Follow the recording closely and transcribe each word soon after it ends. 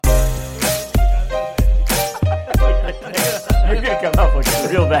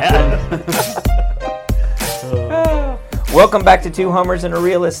real bad. Welcome back to Two Homers and a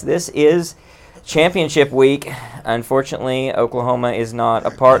Realist. This is Championship Week. Unfortunately, Oklahoma is not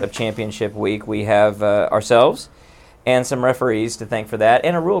a part of Championship Week. We have ourselves and some referees to thank for that,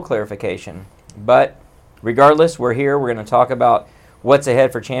 and a rule clarification. But regardless, we're here. We're going to talk about what's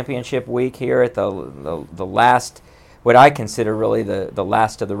ahead for Championship Week here at the last, what I consider really the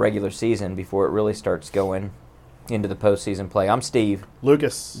last of the regular season before it really starts going into the postseason play. I'm Steve.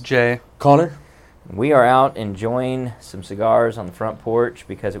 Lucas. Jay. Connor. We are out enjoying some cigars on the front porch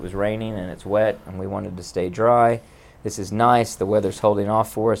because it was raining and it's wet and we wanted to stay dry. This is nice. The weather's holding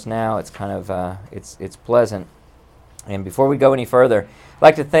off for us now. It's kind of it's pleasant. And before we go any further, I'd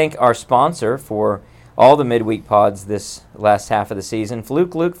like to thank our sponsor for all the midweek pods this last half of the season,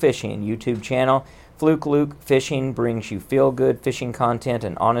 Fluke Luke Fishing YouTube channel. Fluke Luke Fishing brings you feel-good fishing content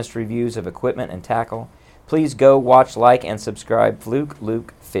and honest reviews of equipment and tackle. Please go watch, like, and subscribe Fluke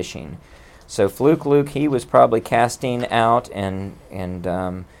Luke Fishing. So Fluke Luke, he was probably casting out and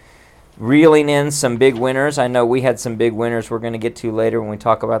reeling in some big winners. I know we had some big winners we're going to get to later when we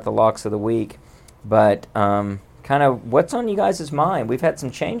talk about the locks of the week. But kind of what's on you guys' mind? We've had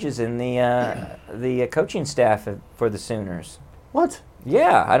some changes in the coaching staff for the Sooners. What?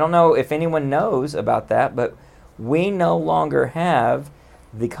 Yeah, I don't know if anyone knows about that, but we no longer have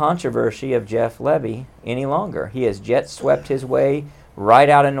the controversy of Jeff Levy any longer. He has jet swept his way right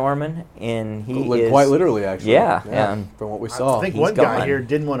out of Norman, and he is quite literally, actually. Yeah, from what we saw. I think He's one guy gone. here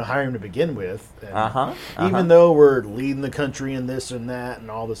didn't want to hire him to begin with. And Even Even though we're leading the country in this and that and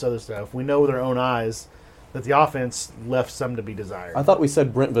all this other stuff, we know with our own eyes that the offense left some to be desired. I thought we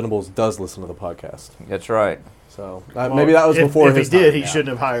said Brent Venables does listen to the podcast. That's right. So Well, maybe that was before if his he did, time. he shouldn't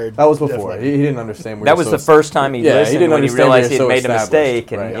have hired. That was before. Jeff He Levy. didn't understand. That was the first time he listened didn't when he understand realized he we were had so made a mistake.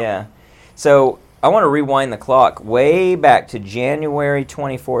 established. And Right. So I want to rewind the clock way back to January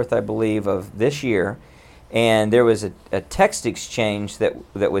 24th, I believe, of this year. And there was a text exchange that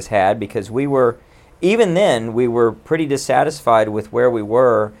was had because we were pretty dissatisfied with where we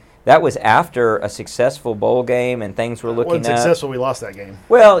were. That was after a successful bowl game and things were looking Wasn't up. successful. We lost that game.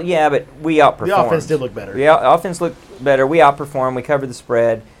 Well, yeah, but we outperformed. The offense did look better. The offense looked better. We outperformed. We covered the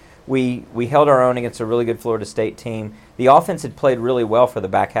spread. We held our own against a really good Florida State team. The offense had played really well for the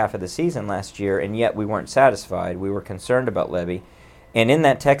back half of the season last year, and yet we weren't satisfied. We were concerned about Levy. And in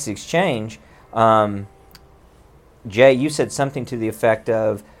that text exchange, Jay, you said something to the effect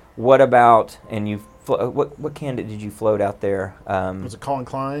of, what about, and you what candidate did you float out there? Was it Colin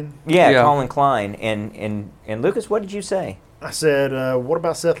Klein? Yeah, Colin Klein. And Lucas, what did you say? I said, what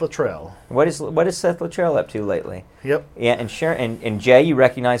about Seth Littrell? What is Seth Littrell up to lately? Yep. Yeah, and Jay, you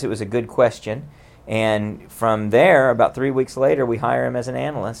recognize it was a good question. And from there, about 3 weeks later, we hire him as an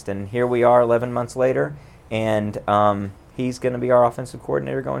analyst. And here we are 11 months later, and he's going to be our offensive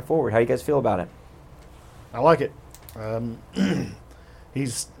coordinator going forward. How do you guys feel about it? I like it.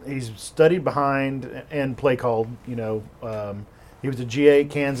 He's studied behind and play called. He was a GA at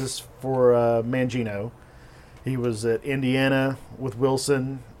Kansas for Mangino. He was at Indiana with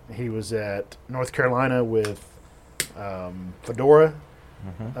Wilson. He was at North Carolina with Fedora.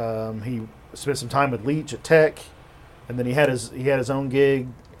 Mm-hmm. He spent some time with Leach at Tech, and then he had his own gig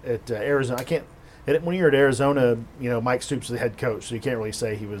at Arizona. When you were at Arizona, Mike Stoops was the head coach, so you can't really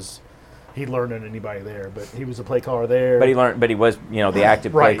say he learned on anybody there, but he was a play caller there. But he was the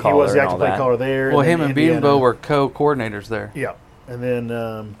active play caller. He was the and all active play that. caller there. Well, then him and Indiana- Beanbo were co-coordinators there. Yeah, and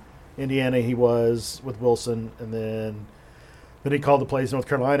then Indiana he was with Wilson, and then he called the plays in North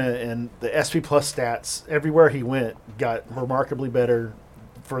Carolina, and the SP Plus stats everywhere he went got remarkably better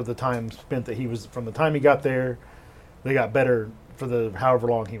for the time spent that he was. From the time he got there, they got better for the however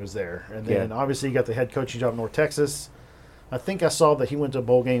long he was there, and then obviously he got the head coaching job in North Texas. I think I saw that he went to a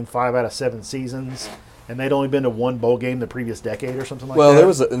bowl game 5 out of 7 seasons, and they'd only been to one bowl game the previous decade or something like that. Well,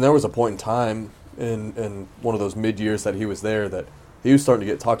 there was a point in time in one of those mid years that he was there that he was starting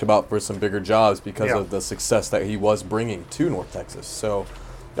to get talked about for some bigger jobs because of the success that he was bringing to North Texas. So,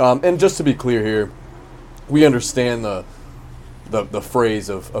 and just to be clear here, we understand the phrase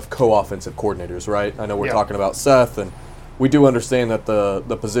of co-offensive coordinators, right? I know we're talking about Seth, and we do understand that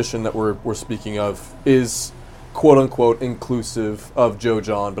the position that we're speaking of is quote-unquote inclusive of Joe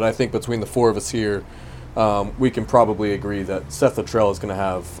John, but I think between the four of us here, we can probably agree that Seth Littrell is going to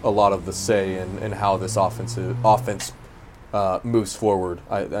have a lot of the say in how this offense moves forward,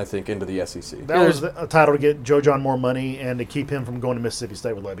 I think, into the SEC. That was a title to get Joe John more money and to keep him from going to Mississippi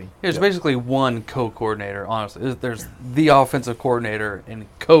State with Levy. There's basically one co-coordinator, honestly. There's the offensive coordinator and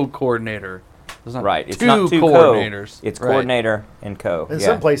co-coordinator. There's not It's two not two coordinators. It's Right. coordinator and co. In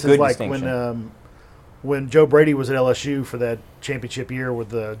some places, Good like distinction. when when Joe Brady was at LSU for that championship year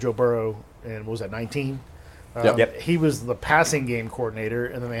with Joe Burrow, and what was that, 19? Yep. He was the passing game coordinator,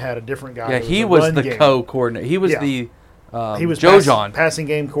 and then they had a different guy. Yeah, who he the was run the game. co-coordinator. He was Yeah. the He was Joe John, passing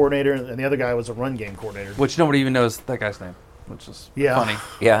game coordinator, and the other guy was a run game coordinator. which nobody even knows that guy's name, which is Yeah. funny.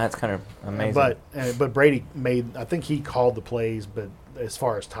 Yeah, that's kind of amazing. But Brady made, I think he called the plays, but as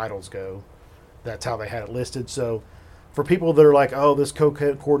far as titles go, that's how they had it listed. So for people that are like, oh, this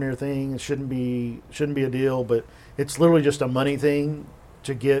co-coordinator thing shouldn't be a deal, but it's literally just a money thing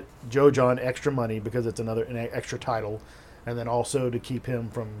to get Joe John extra money because it's an extra title, and then also to keep him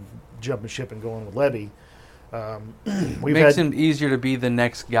from jumping ship and going with Levy. Makes him easier to be the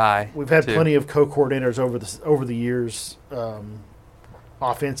next guy. We've had too. plenty of co-coordinators over the years,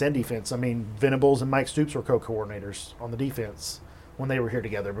 offense and defense. I mean, Venables and Mike Stoops were co-coordinators on the defense when they were here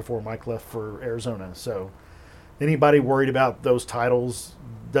together before Mike left for Arizona. So anybody worried about those titles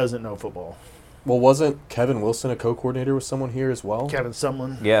doesn't know football. Well, wasn't Kevin Wilson a co-coordinator with someone here as well? Kevin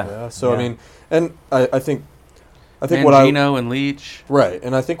Sumlin. yeah. Yeah. So Yeah. I mean, and I think Mangino and Leach. Right,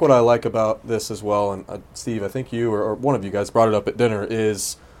 and I think what I like about this as well, and Steve, I think you or one of you guys brought it up at dinner,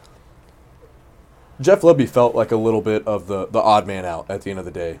 is Jeff Lebby felt like a little bit of the odd man out at the end of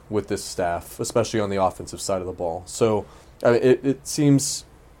the day with this staff, especially on the offensive side of the ball. So I mean, it seems,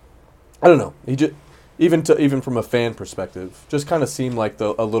 I don't know, he just even from a fan perspective, just kind of seemed like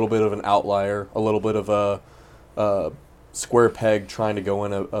a little bit of an outlier, a little bit of a square peg trying to go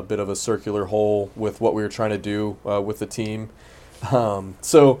in a bit of a circular hole with what we were trying to do with the team.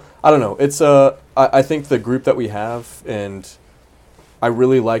 So I don't know. It's I think the group that we have, and I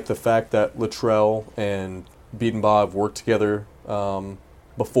really like the fact that Littrell and Biedenbaugh have worked together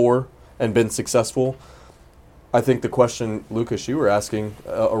before and been successful. I think the question, Lucas, you were asking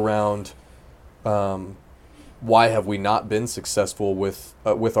around why have we not been successful with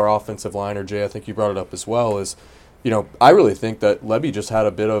our offensive line, or Jay, I think you brought it up as well, is, I really think that Lebby just had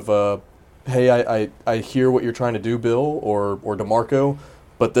a bit of a, hey, I hear what you're trying to do, Bill or DeMarco,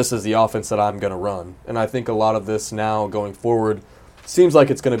 but this is the offense that I'm going to run. And I think a lot of this now going forward seems like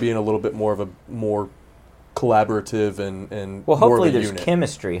it's going to be in a little bit more of a more collaborative and Well, more hopefully of a there's unit.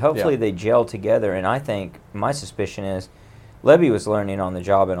 chemistry. Hopefully Yeah. they gel together. And I think my suspicion is Lebby was learning on the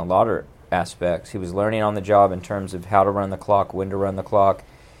job in a lot of aspects. He was learning on the job in terms of how to run the clock, when to run the clock,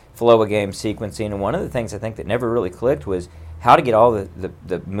 flow of game sequencing. And one of the things I think that never really clicked was how to get all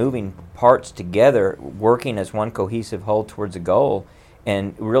the moving parts together, working as one cohesive whole towards a goal,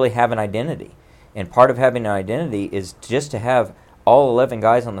 and really have an identity. And part of having an identity is just to have all 11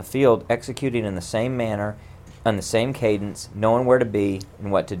 guys on the field executing in the same manner, on the same cadence, knowing where to be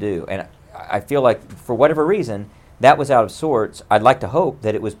and what to do. And I feel like, for whatever reason, that was out of sorts. I'd like to hope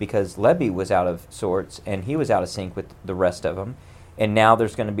that it was because Lebby was out of sorts and he was out of sync with the rest of them, and now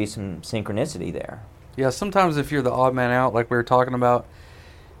there's going to be some synchronicity there. Yeah, sometimes if you're the odd man out, like we were talking about,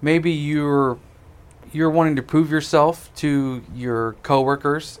 maybe you're wanting to prove yourself to your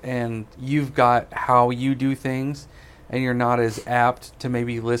coworkers, and you've got how you do things, and you're not as apt to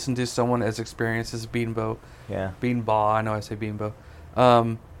maybe listen to someone as experienced as Biedenbaugh. Yeah. Biedenbaugh, I know I say Biedenbaugh.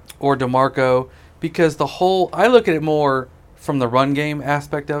 Or DeMarco, because I look at it more from the run game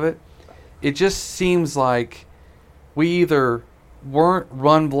aspect of it. It just seems like we either weren't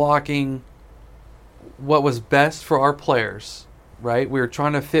run blocking what was best for our players, right? We were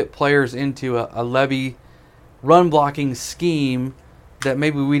trying to fit players into a Lebby run blocking scheme that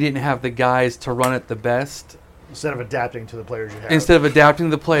maybe we didn't have the guys to run it the best. Instead of adapting to the players you have. Instead of adapting to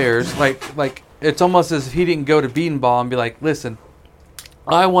the players, like it's almost as if he didn't go to Biedenbaugh and be like, listen,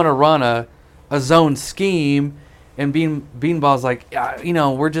 I want to run a zone scheme, and Biedenbaugh's like, yeah,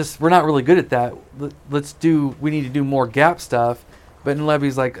 we're not really good at that. We need to do more gap stuff. But then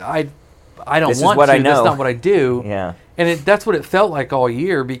Levy's like, I don't This is want what to. I know. That's not what I do. Yeah. And that's what it felt like all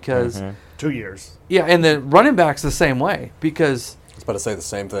year because, 2 years. yeah, and the running back's the same way because, I was about to say the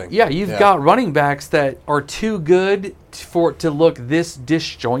same thing. yeah, you've got running backs that are too good for it to look this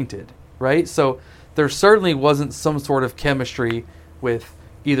disjointed, right? So there certainly wasn't some sort of chemistry with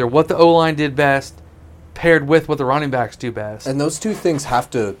either what the O-line did best paired with what the running backs do best. And those two things have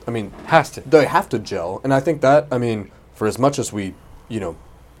to gel. And I think that, for as much as we,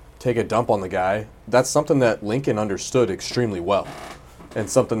 take a dump on the guy, that's something that Lincoln understood extremely well and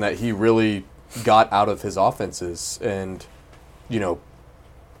something that he really got out of his offenses. And,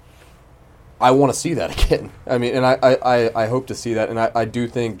 I want to see that again. And I hope to see that. And I do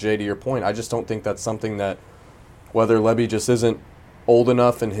think, Jay, to your point, I just don't think that's something that, whether Lebby just isn't old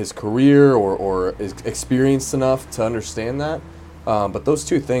enough in his career or is experienced enough to understand that. But those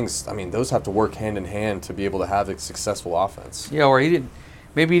two things, those have to work hand in hand to be able to have a successful offense. Yeah, or he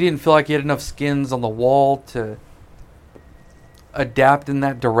maybe he didn't feel like he had enough skins on the wall to adapt in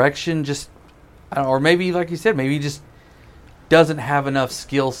that direction. Just, I don't know, or maybe, like you said, maybe he just doesn't have enough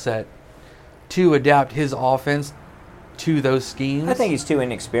skill set to adapt his offense to those schemes. I think he's too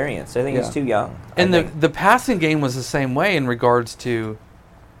inexperienced. I think he's too young. And the passing game was the same way in regards to,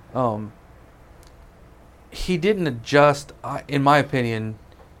 he didn't adjust, in my opinion,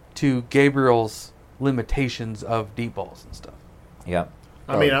 to Gabriel's limitations of deep balls and stuff. Yeah.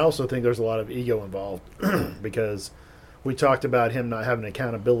 I mean, I also think there's a lot of ego involved because we talked about him not having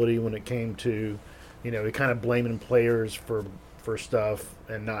accountability when it came to, he kind of blaming players for stuff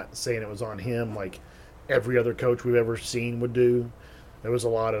and not saying it was on him like every other coach we've ever seen would do. There was a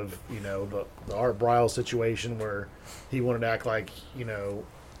lot of, the Art Briles situation where he wanted to act like,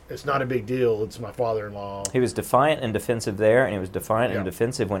 it's not a big deal. It's my father-in-law. He was defiant and defensive there, and he was defiant and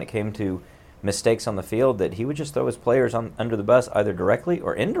defensive when it came to mistakes on the field, that he would just throw his players under the bus either directly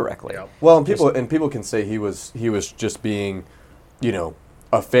or indirectly. Yeah. Well, and people can say he was just being,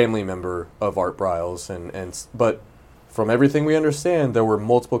 a family member of Art Briles, but from everything we understand, there were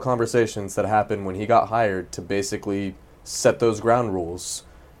multiple conversations that happened when he got hired to basically set those ground rules,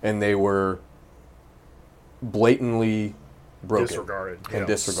 and they were blatantly broken. Disregarded. And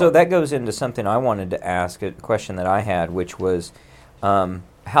disregarded. So that goes into something I wanted to ask, a question that I had, which was,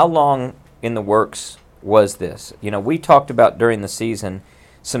 how long in the works was this? We talked about during the season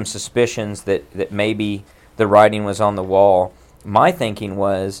some suspicions that maybe the writing was on the wall. My thinking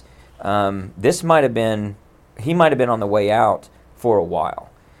was he might have been on the way out for a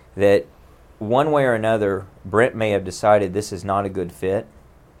while, that one way or another, Brent may have decided this is not a good fit.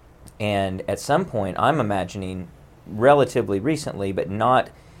 And at some point, I'm imagining relatively recently, but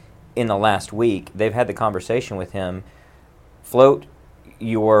not in the last week, they've had the conversation with him, float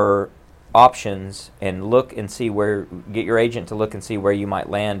your options and look and see get your agent to look and see where you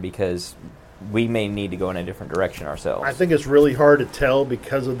might land, because we may need to go in a different direction ourselves. I think it's really hard to tell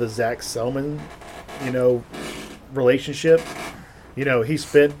because of the Zach Selman, relationship. He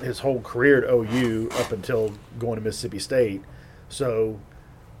spent his whole career at OU up until going to Mississippi State. So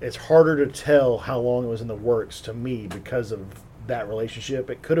it's harder to tell how long it was in the works to me because of that relationship.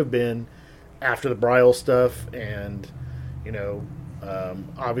 It could have been after the Briles stuff, and,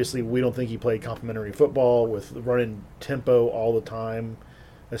 obviously we don't think he played complimentary football with running tempo all the time,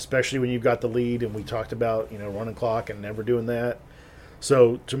 especially when you've got the lead, and we talked about, running clock and never doing that.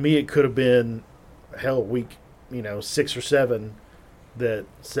 So to me it could have been, week, 6 or 7 that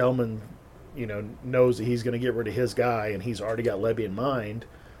Selman, knows that he's going to get rid of his guy and he's already got Levy in mind.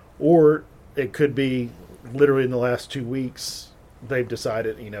 Or it could be literally in the last 2 weeks they've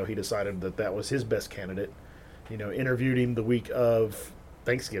decided, he decided that was his best candidate. Interviewed him the week of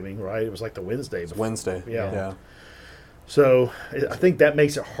Thanksgiving, right? It was like the Wednesday. It's Wednesday. Yeah. So I think that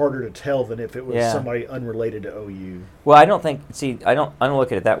makes it harder to tell than if it was somebody unrelated to OU. Well, I don't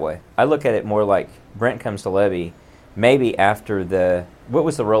look at it that way. I look at it more like Brent comes to Levy maybe after what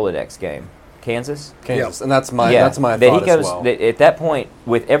was the Rolodex game? Kansas? Yep. And that's my thought as well. At that point,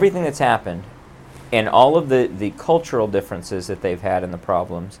 with everything that's happened and all of the cultural differences that they've had and the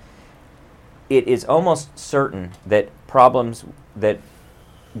problems, it is almost certain that problems that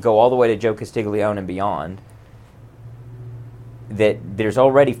go all the way to Joe Castiglione and beyond, that there's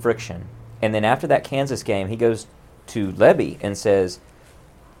already friction. And then after that Kansas game, he goes to Levy and says,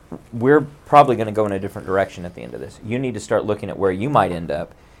 we're probably going to go in a different direction at the end of this. You need to start looking at where you might end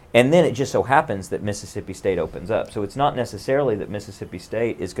up. And then it just so happens that Mississippi State opens up. So it's not necessarily that Mississippi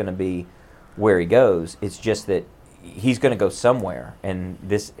State is going to be where he goes. It's just that he's going to go somewhere. And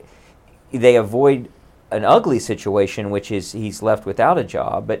they avoid an ugly situation, which is he's left without a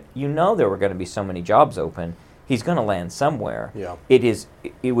job. But there were going to be so many jobs open. He's going to land somewhere. Yeah.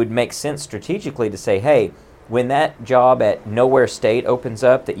 It would make sense strategically to say, hey, when that job at Nowhere State opens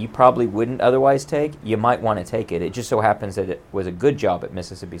up that you probably wouldn't otherwise take, you might want to take it. It just so happens that it was a good job at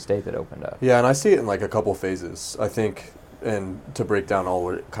Mississippi State that opened up. Yeah, and I see it in like a couple phases, I think, and to break down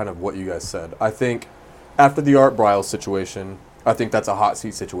kind of what you guys said. I think after the Art Briles situation, I think that's a hot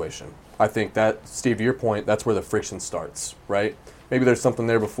seat situation. I think that, Steve, to your point, that's where the friction starts, right? Maybe there's something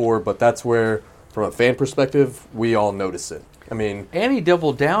there before, but that's where, from a fan perspective, we all notice it. I mean, and he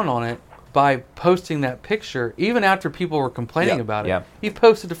doubled down on it by posting that picture, even after people were complaining about it. Yeah. He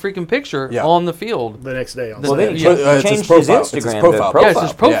posted a freaking picture on the field. The next day on Well, Sunday. then he changed his Instagram to profile. Yeah, it's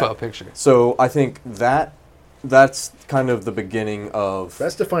his profile picture. So I think that's kind of the beginning of...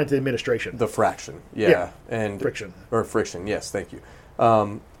 That's defined to the administration. The fraction, and friction. Or friction, yes, thank you.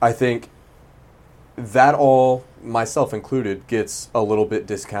 I think that all, myself included, gets a little bit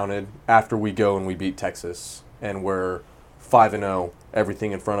discounted after we go and we beat Texas, and we're 5-0,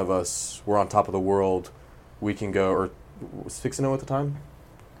 everything in front of us. We're on top of the world. We can go, or 6-0 at the time?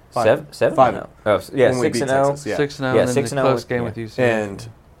 7? 5. Oh, yeah, When we 6 beat and 0. Texas, yeah. 6-0, Yeah, and then 6-0 the close with- game yeah. with UC. And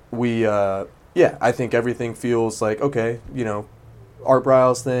we, I think everything feels like, okay, Art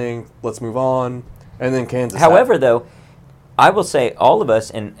Briles thing, let's move on. And then Kansas. However, though, I will say all of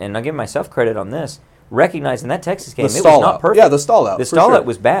us, and I'll give myself credit on this, recognizing that Texas game, the it was stall not out. perfect. Yeah, the stall out. The for stall sure. out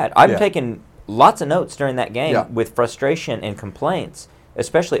was bad. I'm Yeah. taking lots of notes during that game Yeah. with frustration and complaints,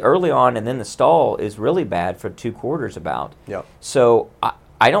 especially early on, and then the stall is really bad for 2 quarters about. Yeah. So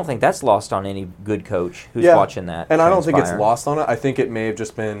I don't think that's lost on any good coach who's Yeah. watching that. And I don't think it's transpire. lost on it. I think it may have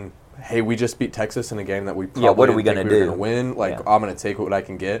just been, hey, we just beat Texas in a game that we probably what are we didn't gonna think we were do? gonna win. Like, Yeah. I'm going to take what I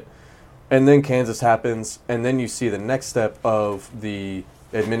can get. And then Kansas happens, and then you see the next step of the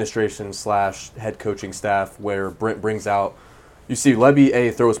administration / head coaching staff where Brent brings out, you see Lebby,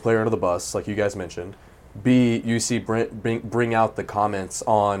 A, throw his player under the bus, like you guys mentioned. B, you see Brent bring out the comments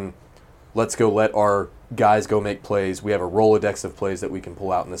on, let's go let our guys go make plays. We have a Rolodex of plays that we can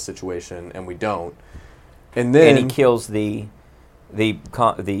pull out in this situation, and we don't. And then And he kills the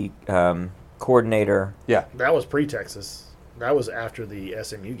coordinator. yeah, That was pre-Texas. That was after the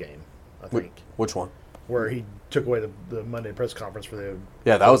SMU game, I think, which one? where he took away the Monday press conference for the.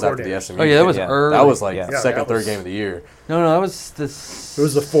 Yeah, that was after the coordinators. SMU. Oh, yeah, that was Yeah. early. That was like Yeah. the Yeah, second, that third was- game of the year. No, that was the It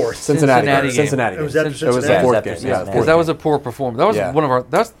was the fourth. Cincinnati game. Cincinnati. It was game. after It was the Cincinnati. fourth After game. Yeah, Cincinnati. the because fourth that was game. a poor performance. That was Yeah.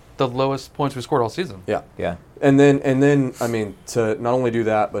 that's the lowest points we scored all season. Yeah. Yeah. And then I mean, to not only do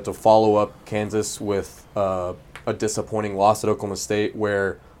that, but to follow up Kansas with a disappointing loss at Oklahoma State,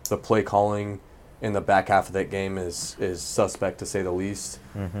 where the play calling in the back half of that game is suspect, to say the least.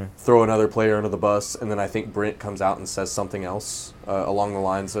 Mm-hmm. Throw another player under the bus, and then I think Brent comes out and says something else along the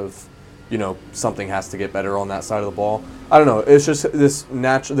lines of, something has to get better on that side of the ball. I don't know. It's just this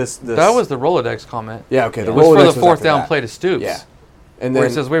natural. This That was the Rolodex comment. yeah. Okay, the It was for Rolodex the fourth after down that. play to Stoops. Yeah. And Where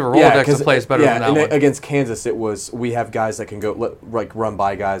then it says we have a Rolodex that plays better than that and one. against Kansas, it was we have guys that can go run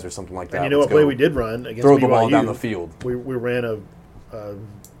by guys or something like that. And you know what Let's play go we did run against throw BYU? the ball down the field. We ran a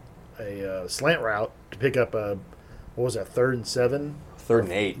slant route to pick up a, what was that, 3rd and 7? 3rd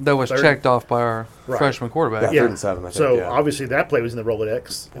and 8. That was Third- checked off by our Right. freshman quarterback. Yeah. 3rd and 7, I think, So yeah. obviously that play was in the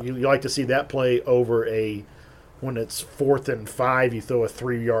Rolodex. You like to see that play over when it's 4th and 5, you throw a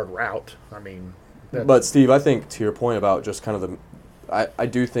 3-yard route. I mean, But Steve, I think to your point about just kind of I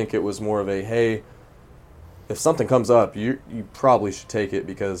do think it was more of a, hey, if something comes up, you probably should take it,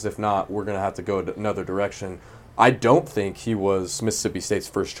 because if not, we're going to have to go another direction. I don't think he was Mississippi State's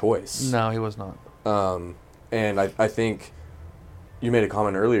first choice. No, he was not. And I think you made a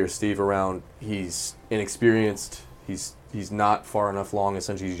comment earlier, Steve, around he's inexperienced. He's not far enough along.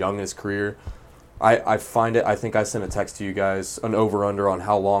 Essentially, he's young in his career. I find it. I think I sent a text to you guys, an over/under on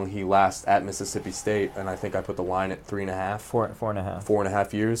how long he lasts at Mississippi State, and I think I put the line at 3.5, 4.5.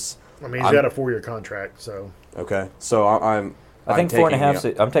 4.5 years. I mean, he's got a 4-year contract, so. Okay, so I'm I think taking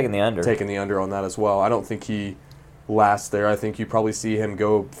 4.5. I'm taking the under. taking the under on that as well. I don't think he lasts there. I think you probably see him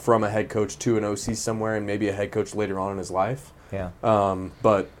go from a head coach to an OC somewhere, and maybe a head coach later on in his life. Yeah.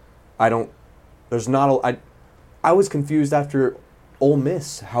 But I don't. There's not a. I was confused after Ole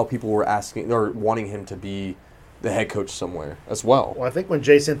Miss how people were asking or wanting him to be the head coach somewhere as well. Well, I think when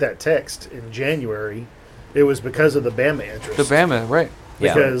Jay sent that text in January, it was because of the Bama interest. The Bama, right?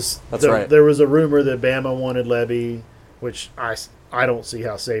 Yeah. Because That's right. there was a rumor that Bama wanted Levy, which I don't see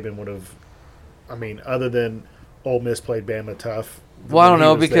how Saban would have. I mean, other than Ole Miss played Bama tough. Well, I don't when he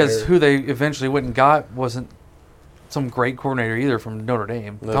know, was because there. who they eventually went and got wasn't some great coordinator either from Notre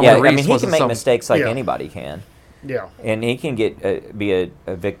Dame. No. Tom Yeah, I Reese mean, he can wasn't make some- mistakes like Yeah. anybody can, Yeah. and he can be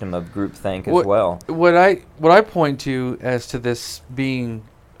a victim of groupthink as well. What I point to as to this being,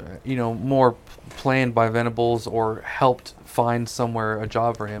 more planned by Venables or helped find somewhere a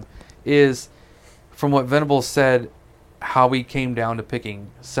job for him, is from what Venables said, how he came down to picking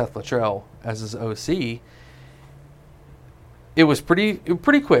Seth Littrell as his OC. It was pretty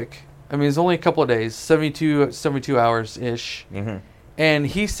quick. I mean, it was only a couple of days, 72 hours ish. Mm-hmm. And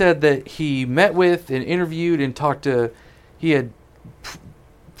he said that he met with and interviewed and talked to. He had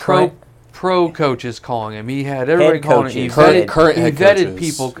pro coaches calling him. He had everybody Head calling him. He coaches. vetted, Current he head vetted coaches.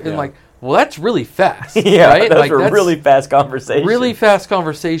 people. Yeah. And well, that's really fast. Yeah, right? those Like, were that's really fast conversations. really fast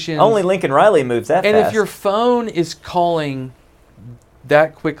conversations. Only Lincoln Riley moves that And fast. if your phone is calling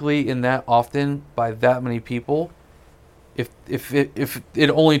that quickly and that often by that many people, if it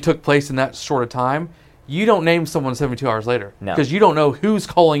only took place in that short of time, you don't name someone 72 hours later. No. Because you don't know who's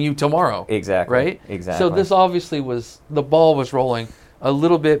calling you tomorrow. Exactly. Right? Exactly. So this obviously the ball was rolling a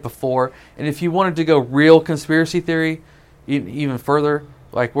little bit before. And if you wanted to go real conspiracy theory, even further,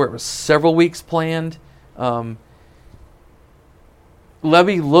 like where it was several weeks planned,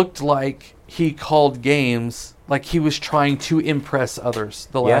 Levy looked like he called games like he was trying to impress others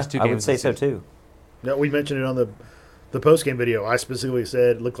the last two games. I would say so too. No, we mentioned it on the post-game video. I specifically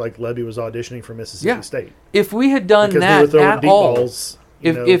said it looked like Levy was auditioning for Mississippi State. If we had done because that they were throwing at deep all, balls,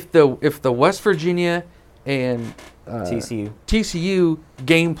 if the West Virginia and TCU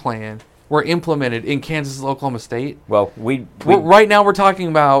game plan were implemented in Kansas and Oklahoma State, well, right now we're talking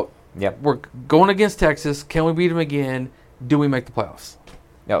about Yep. we're going against Texas. Can we beat them again? Do we make the playoffs?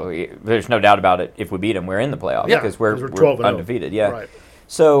 No, there's no doubt about it. If we beat them, we're in the playoffs because we're 12-0. undefeated. Yeah. Right.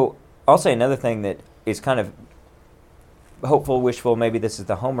 So I'll say another thing that is kind of hopeful, wishful. Maybe this is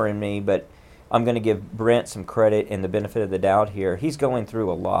the homer in me, but I'm going to give Brent some credit and the benefit of the doubt here. He's going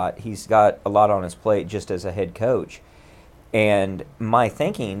through a lot. He's got a lot on his plate just as a head coach. And my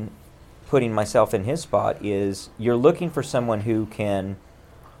thinking, putting myself in his spot, is you're looking for someone who can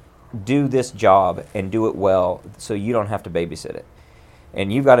do this job and do it well so you don't have to babysit it.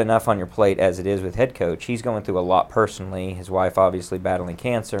 And you've got enough on your plate as it is with head coach. He's going through a lot personally. His wife obviously battling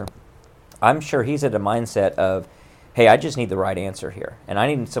cancer. I'm sure he's at a mindset of, hey, I just need the right answer here. And I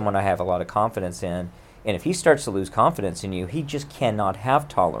need someone I have a lot of confidence in. And if he starts to lose confidence in you, he just cannot have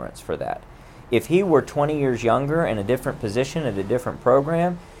tolerance for that. If he were 20 years younger in a different position at a different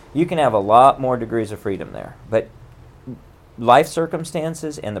program, you can have a lot more degrees of freedom there. But life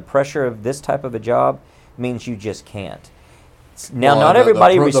circumstances and the pressure of this type of a job means you just can't. Now, not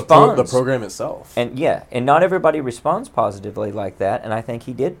everybody responds. The program itself. And not everybody responds positively like that. And I think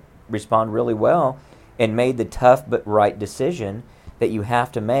he did respond really well and made the tough but right decision that you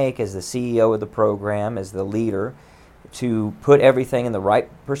have to make as the CEO of the program, as the leader, to put everything in the right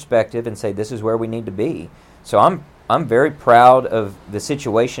perspective and say this is where we need to be. So I'm very proud of the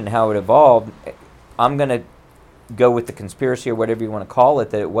situation, how it evolved. I'm going to go with the conspiracy or whatever you want to call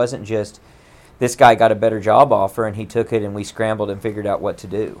it, that it wasn't just this guy got a better job offer and he took it and we scrambled and figured out what to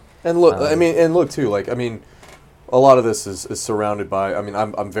do. And look, a lot of this is surrounded by.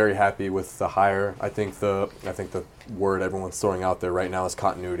 I'm very happy with the hire. I think the word everyone's throwing out there right now is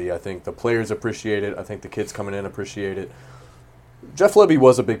continuity. I think the players appreciate it. I think the kids coming in appreciate it. Jeff Lebby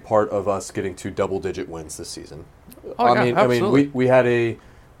was a big part of us getting to double-digit wins this season. Absolutely. We had a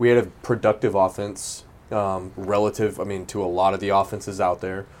productive offense relative. To a lot of the offenses out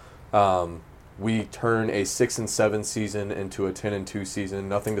there. We turn a 6-7 season into a 10-2 season.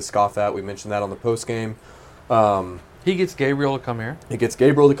 Nothing to scoff at. We mentioned that on the post game. He gets Gabriel to come here. He gets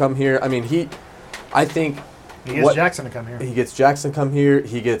Gabriel to come here. I think he gets Jackson to come here. He gets Jackson to come here.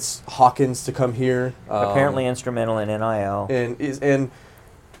 He gets Hawkins to come here. Apparently instrumental in NIL. And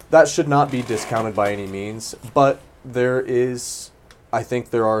that should not be discounted by any means. But I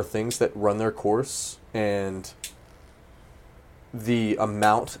think there are things that run their course, and the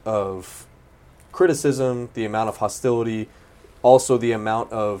amount of criticism, the amount of hostility, also the amount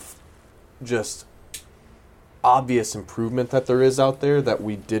of just obvious improvement that there is out there that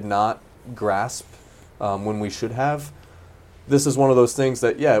we did not grasp when we should have. This is one of those things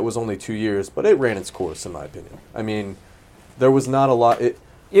that, it was only 2 years, but it ran its course, in my opinion. There was not a lot. It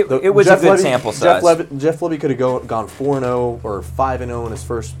was a good sample size. Jeff Lebby could have gone 4-0 or 5-0 in his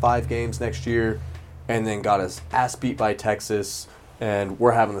first 5 games next year, and then got his ass beat by Texas. And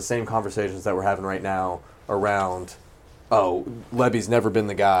we're having the same conversations that we're having right now around, Lebby's never been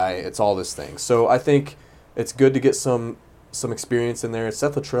the guy. It's all this thing. So I think it's good to get some experience in there.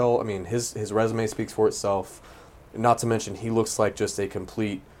 Seth Littrell, his resume speaks for itself. Not to mention, he looks like just a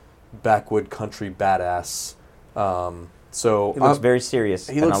complete backwood country badass. So he looks very serious.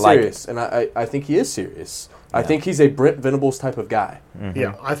 He looks serious, and I think he is serious. Yeah. I think he's a Brent Venables type of guy. Mm-hmm.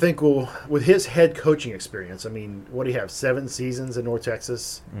 Yeah, I think with his head coaching experience, what do you have? 7 seasons in North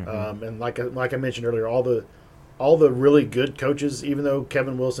Texas, and like I mentioned earlier, all the really good coaches. Even though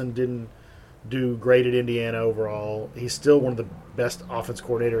Kevin Wilson didn't do great at Indiana overall, he's still one of the best offense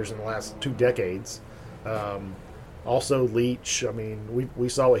coordinators in the last 2 decades. Also, Leach. We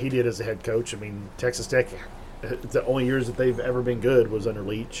saw what he did as a head coach. Texas Tech, the only years that they've ever been good was under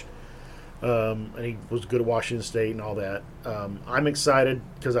Leach. And he was good at Washington State and all that. I'm excited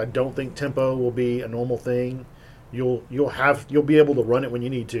because I don't think tempo will be a normal thing. You'll be able to run it when you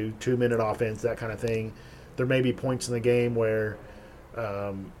need to, 2-minute offense, that kind of thing. There may be points in the game where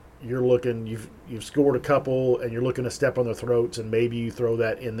you're looking, you've scored a couple and you're looking to step on their throats, and maybe you throw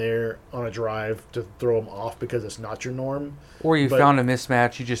that in there on a drive to throw them off because it's not your norm. Or you found a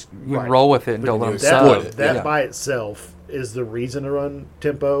mismatch, you roll with it and don't let them exploit it. That by itself is the reason to run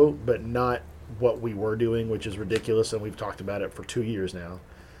tempo, but not what we were doing, which is ridiculous, and we've talked about it for 2 years now.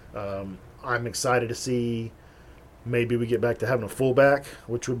 I'm excited to see maybe we get back to having a fullback,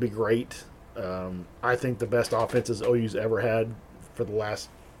 which would be great. I think the best offenses OU's ever had for the last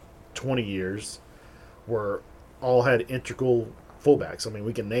 20 years all had integral fullbacks. I mean,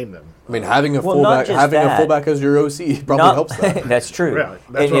 we can name them. I mean, having a Well, fullback as your OC probably helps that. That's true. Yeah,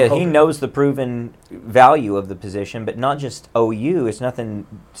 that's and what I'm he hoping. knows the proven value of the position, but not just OU. It's nothing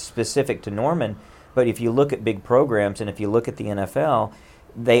specific to Norman. But if you look at big programs and if you look at the NFL,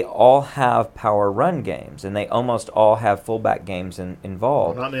 they all have power run games, and they almost all have fullback games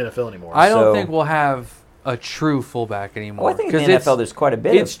involved. Not in the NFL anymore. I don't So- think we'll have a true fullback anymore. Well, I think in the NFL there's quite a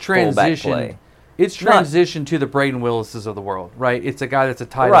bit of fullback play. It's transition to the Braden Willises of the world, right? It's a guy that's a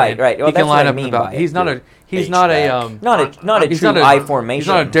tight Right, end. right. Well, He can that's what line I up mean in the by back. it. He's not a Not a he's true not a- I formation. He's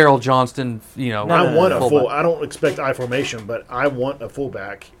not a Daryl Johnston, I want a fullback. full. I don't expect I formation, but I want a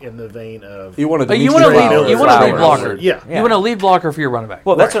fullback in the vein of. You want a You want a Dimitri lead, you want a lead Flowers. blocker. Yeah. You want a lead blocker for your running back.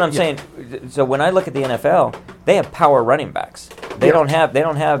 Well, that's Right, what I'm saying. So when I look at the NFL, they have power running backs. They Yeah. don't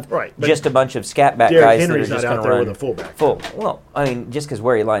have Right, but just a bunch of scat back Derrick guys Henry's that are not just out going to there run with a fullback. full. Well, I mean, just because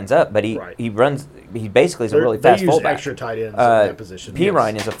where he lines up, but Right. he runs. He basically is a really They fast use fullback. extra tight ends in that position. P. yes.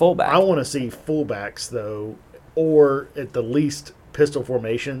 Ryan is a fullback. I want to see fullbacks though, or at the least pistol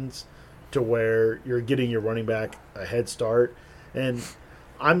formations, to where you're getting your running back a head start. And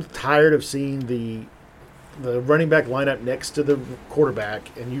I'm tired of seeing the running back line up next to the quarterback,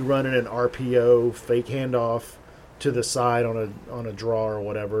 and you running an RPO fake handoff to the side on a draw or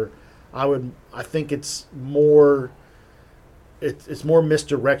whatever. I think it's more. It's more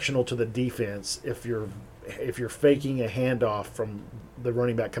misdirectional to the defense if you're faking a handoff from the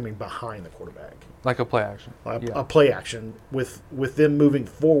running back coming behind the quarterback. Like a play action. A play action with them moving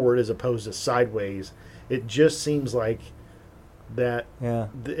forward as opposed to sideways. It just seems like that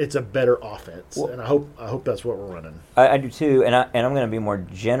it's a better offense, Well, and I hope that's what we're running. I do too, and I'm going to be more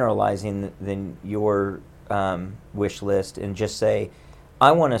generalizing than your wish list, and just say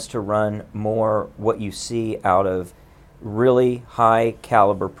I want us to run more what you see out of really high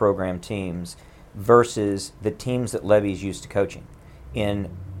caliber program teams versus the teams that Levy's used to coaching in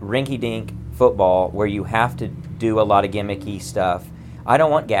rinky-dink football, where you have to do a lot of gimmicky stuff. I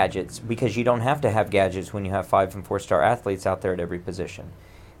don't want gadgets, because you don't have to have gadgets when you have 5- and 4-star athletes out there at every position.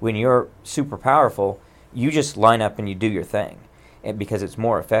 When you're super powerful, you just line up and you do your thing, because it's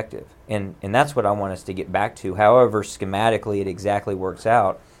more effective. And that's what I want us to get back to. However schematically it exactly works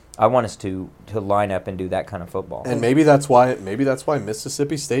out, I want us to line up and do that kind of football. And maybe that's why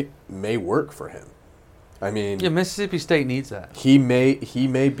Mississippi State may work for him. I mean, Yeah, Mississippi State needs that. he may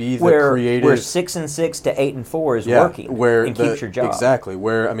be the where creative. 6-6 to 8-4 is working where and keeps your job. Exactly.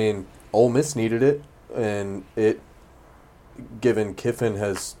 Where, I mean, Ole Miss needed it, and given Kiffin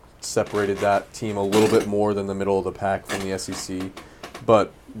has separated that team a little bit more than the middle of the pack from the SEC.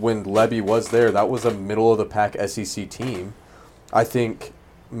 But when Levy was there, that was a middle of the pack SEC team. I think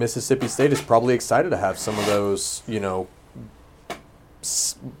Mississippi State is probably excited to have some of those,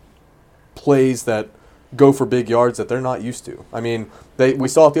 plays that go for big yards that they're not used to. I mean, we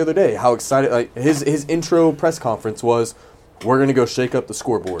saw it the other day, how excited, like his intro press conference was, we're going to go shake up the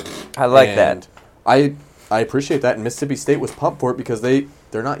scoreboard. I like that. I appreciate that, and Mississippi State was pumped for it because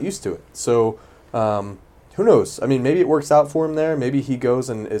they're not used to it. So who knows? I mean, maybe it works out for him there. Maybe he goes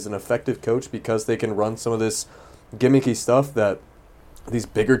and is an effective coach because they can run some of this gimmicky stuff that these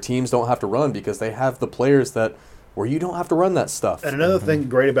bigger teams don't have to run, because they have the players where you don't have to run that stuff. And another thing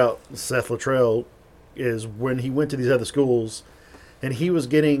great about Seth Littrell is when he went to these other schools, and he was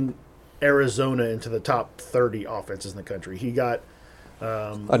getting Arizona into the top 30 offenses in the country. He got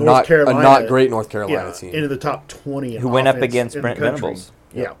a North Carolina, not great North Carolina team into the top 20 in Who went up offense against in Brent the country. Venables.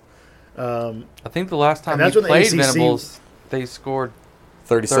 Yeah. I think the last time And that's he when the played ACC Venables, they scored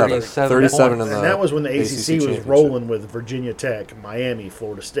 37 37 in the And that was when the ACC was championship. rolling with Virginia Tech, Miami,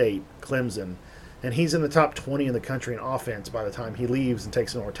 Florida State, Clemson. And he's in the top 20 in the country in offense by the time he leaves and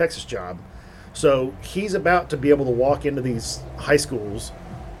takes an North Texas job. So he's about to be able to walk into these high schools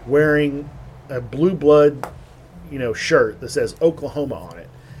wearing a blue blood, shirt that says Oklahoma on it.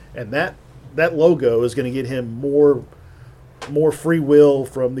 And that logo is going to get him more free will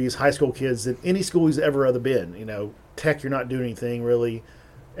from these high school kids than any school he's ever been. Tech, you're not doing anything really.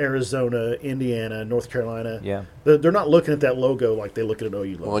 Arizona, Indiana, North Carolina. Yeah. They're not looking at that logo like they look at an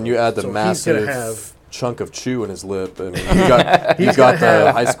OU logo. Well, and you add the So he's massive gonna have chunk of chew in his lip. I mean, you got the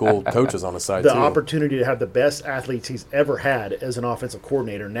have high school coaches on his side, the too. opportunity to have the best athletes he's ever had as an offensive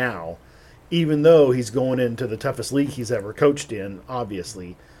coordinator now, even though he's going into the toughest league he's ever coached in,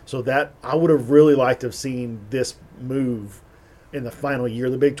 obviously. So that I would have really liked to have seen this move in the final year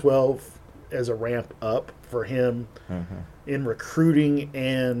of the Big 12 as a ramp up for him in recruiting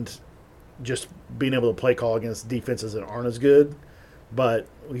and just being able to play call against defenses that aren't as good. But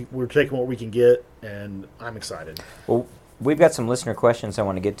we're taking what we can get, and I'm excited. Well, we've got some listener questions I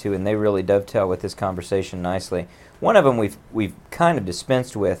want to get to, and they really dovetail with this conversation nicely. One of them we've kind of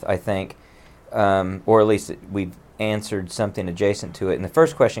dispensed with, I think, or at least we've answered something adjacent to it. And the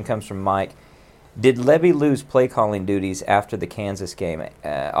first question comes from Mike. Did Levy lose play calling duties after the Kansas game,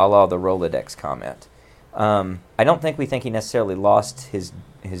 a la the Rolodex comment? I don't think we think he necessarily lost his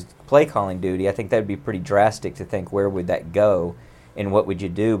play calling duty. I think that would be pretty drastic to think where would that go and what would you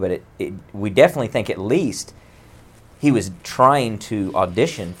do. But we definitely think at least he was trying to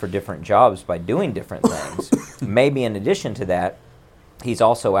audition for different jobs by doing different things. Maybe in addition to that, he's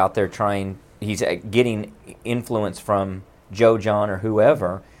also out there he's getting influence from Joe, John, or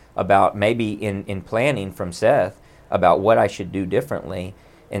whoever about maybe in planning from Seth about what I should do differently.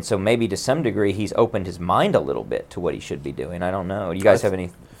 And so maybe to some degree he's opened his mind a little bit to what he should be doing. I don't know. Do you guys have any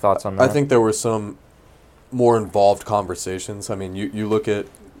thoughts on that? I think there were some more involved conversations. I mean, you look at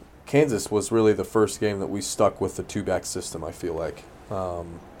Kansas was really the first game that we stuck with the two-back system, I feel like.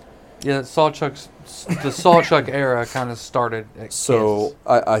 Yeah, the Sawchuk era kind of started at So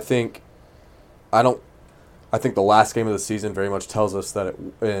Kansas. I think the last game of the season very much tells us that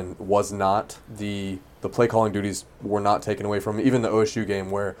it was not the play calling duties were not taken away from him. Even the OSU game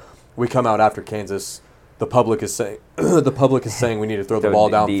where we come out after Kansas, the public is saying we need to throw the ball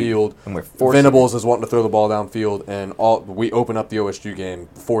downfield. And we're forcing Venables is wanting to throw the ball downfield, and we open up the OSU game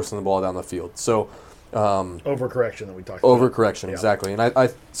forcing the ball down the field. So overcorrection that we talked about. Overcorrection, Yeah. exactly. And I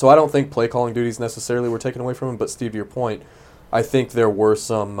don't think play calling duties necessarily were taken away from him. But Steve, to your point, I think there were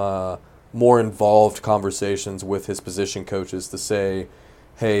some more involved conversations with his position coaches to say,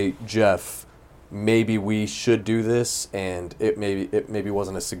 "Hey, Jeff, maybe we should do this," and it maybe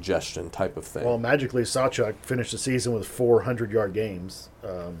wasn't a suggestion type of thing. Well, magically, Sawchuk finished the season with 400-yard games.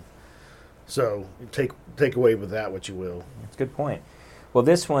 So take away with that what you will. That's a good point. Well,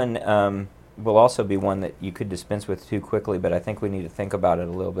 this one will also be one that you could dispense with too quickly, but I think we need to think about it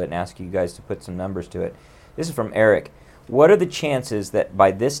a little bit and ask you guys to put some numbers to it. This is from Eric. What are the chances that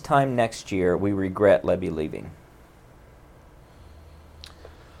by this time next year we regret Levy leaving?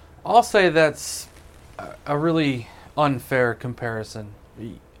 I'll say that's a really unfair comparison.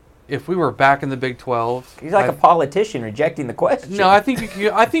 If we were back in the Big 12, He's like a politician rejecting the question. no, I think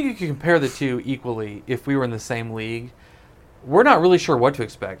you can compare the two equally. If we were in the same league, we're not really sure what to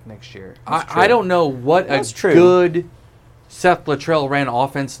expect next year. I don't know what That's a true. good Seth Littrell ran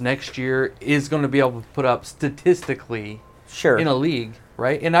offense next year is going to be able to put up statistically Sure. in a league,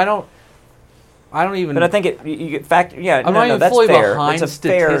 right? And I don't even. But I think you get factor. Yeah, I'm not even that's fully fair. behind That's a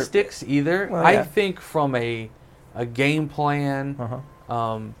fair. statistics either. Well, I yeah. think from a game plan,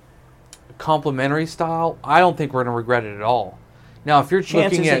 Uh-huh. complementary style, I don't think we're going to regret it at all. Now, if you're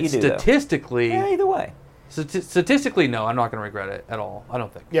Chances looking that at you do, though. statistically, Yeah, either way. statistically, no, I'm not going to regret it at all. I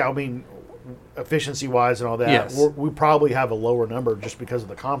don't think. Yeah, I mean, efficiency-wise and all that, Yes. we probably have a lower number just because of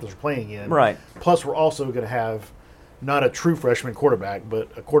the conference we're playing in. Right. Plus, we're also going to have not a true freshman quarterback, but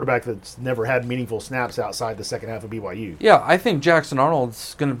a quarterback that's never had meaningful snaps outside the second half of BYU. Yeah, I think Jackson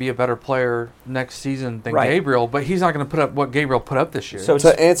Arnold's going to be a better player next season than Right. Gabriel, but he's not going to put up what Gabriel put up this year. So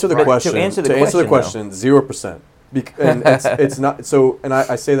To answer the Right. question, To answer the question, 0%. And it's not so. And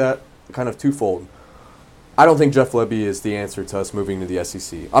I say that kind of twofold. I don't think Jeff Lebby is the answer to us moving to the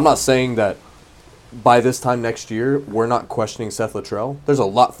SEC. I'm not saying that by this time next year we're not questioning Seth Littrell. There's a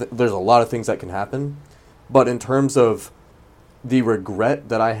lot of things that can happen, but in terms of the regret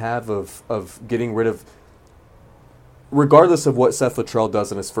that I have of getting rid of, regardless of what Seth Littrell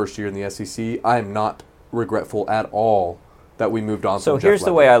does in his first year in the SEC, I am not regretful at all that we moved on. So from here's Jeff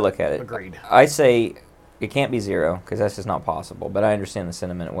the Lebby. way I look at it. Agreed. I say it can't be 0 because that's just not possible. But I understand the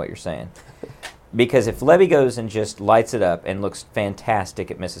sentiment of what you're saying. Because if Levy goes and just lights it up and looks fantastic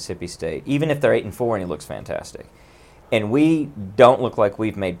at Mississippi State, even if they're 8-4 and he looks fantastic, and we don't look like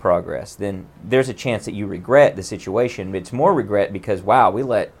we've made progress, then there's a chance that you regret the situation. But it's more regret because, wow, we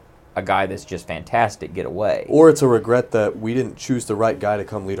let a guy that's just fantastic get away. Or it's a regret that we didn't choose the right guy to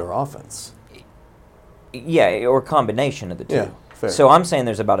come lead our offense. Yeah, or a combination of the two. Yeah, fair. So I'm saying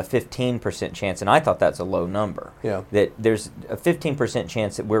there's about a 15% chance, and I thought that's a low number. Yeah. That there's a 15%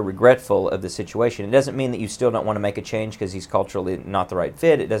 chance that we're regretful of the situation. It doesn't mean that you still don't want to make a change because he's culturally not the right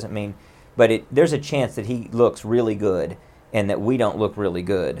fit. It doesn't mean, but there's a chance that he looks really good and that we don't look really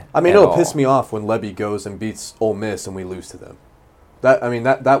good. I mean, at it'll all. piss me off when Lebby goes and beats Ole Miss and we lose to them.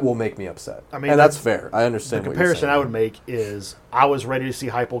 That will make me upset. I mean, and that's fair. I understand The what you're comparison saying. I would make is I was ready to see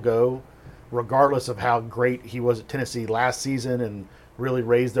Heupel go, regardless of how great he was at Tennessee last season and really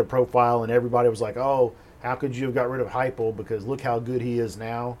raised their profile, and everybody was like, oh, how could you have got rid of Heupel because look how good he is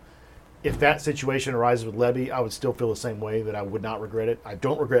now. If that situation arises with Lebby, I would still feel the same way, that I would not regret it. I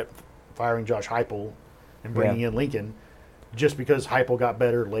don't regret firing Josh Heupel and bringing in Lincoln. just because Heupel got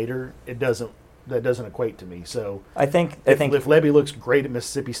better later, that doesn't equate to me. So I think if Lebby looks great at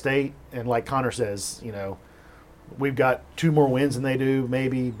Mississippi State, and like Connor says, we've got 2 more wins than they do,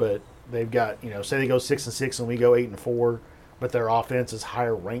 maybe, but they've got, say they go 6-6 and we go 8-4, but their offense is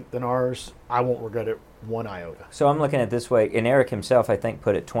higher ranked than ours, I won't regret it one iota. So I'm looking at it this way, and Eric himself, I think,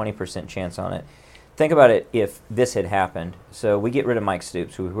 put a 20% chance on it. Think about it if this had happened. So we get rid of Mike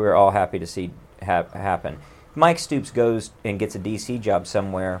Stoops, who we're all happy to see happen. Mike Stoops goes and gets a DC job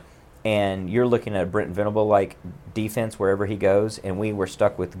somewhere, and you're looking at a Brent Venable-like defense wherever he goes, and we were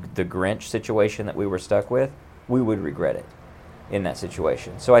stuck with the Grinch situation that we were stuck with, we would regret it in that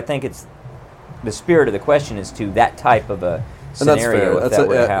situation. So I think it's the spirit of the question is to that type of a scenario if that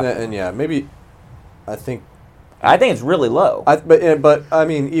were to happen. And yeah, maybe I think it's really low. But I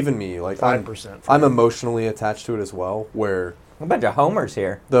mean, even me, like 5%. I'm emotionally attached to it as well. Where a bunch of homers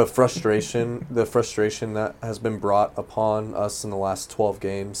here. The frustration that has been brought upon us in the last 12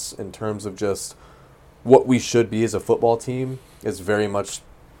 games in terms of just what we should be as a football team is very much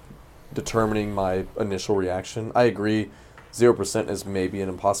determining my initial reaction. I agree, 0% is maybe an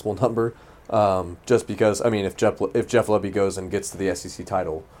impossible number. Just because, I mean, if Jeff Lebby goes and gets to the SEC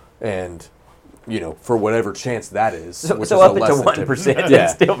title, and for whatever chance that is, so up to 1%, yeah,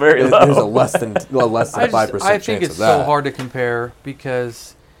 it's still very low. There's a less than 5% chance of that. I think it's so hard to compare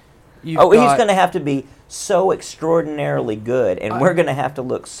because he's going to have to be so extraordinarily good, and we're going to have to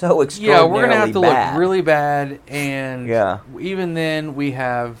look so extraordinarily bad. Yeah, we're going to have to look really bad, and even then we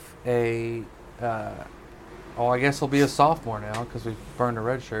have a. I guess he'll be a sophomore now because we burned a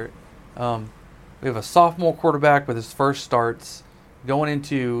red shirt. We have a sophomore quarterback with his first starts going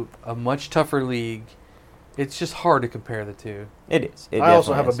into a much tougher league. It's just hard to compare the two. It is. I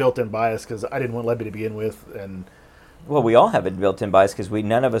also have a built-in bias because I didn't want Lebby to begin with, and we all have a built-in bias because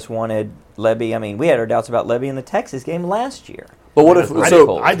none of us wanted Lebby. I mean, we had our doubts about Lebby in the Texas game last year. But what if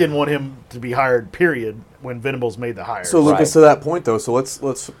I didn't want him to be hired? Period. When Venables made the hire. So Lucas, to that point though, so let's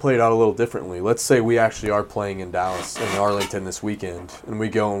play it out a little differently. Let's say we actually are playing in Dallas and Arlington this weekend, and we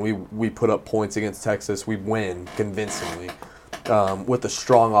go and we put up points against Texas. We win convincingly with a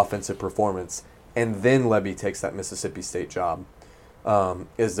strong offensive performance, and then Lebby takes that Mississippi State job.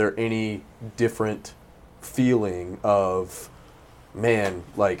 Is there any different feeling of, man,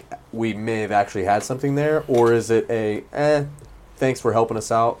 like we may have actually had something there, or is it thanks for helping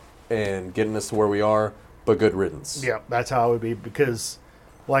us out and getting us to where we are, but good riddance? Yeah, that's how it would be because,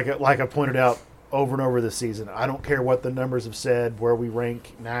 like I pointed out over and over this season, I don't care what the numbers have said, where we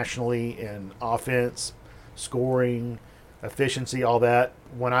rank nationally in offense, scoring, efficiency, all that.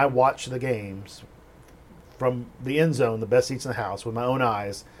 When I watch the games from the end zone, the best seats in the house, with my own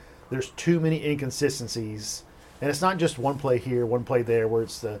eyes, there's too many inconsistencies. And it's not just one play here, one play there, where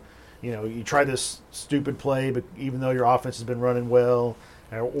it's you try this stupid play, but even though your offense has been running well,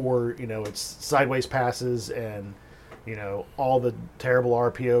 or it's sideways passes and all the terrible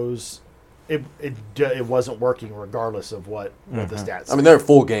RPOs, it wasn't working regardless of what the stats say. I mean, they're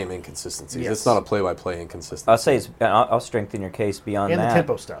full game inconsistencies. Yes. It's not a play-by-play inconsistency. I'll say I'll strengthen your case beyond that. And the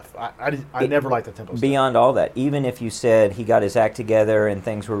tempo stuff. I never liked the tempo stuff. Beyond all that, even if you said he got his act together and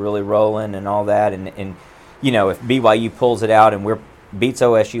things were really rolling and all that, and if BYU pulls it out and beats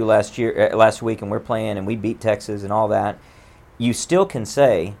OSU last week and we're playing and we beat Texas and all that, you still can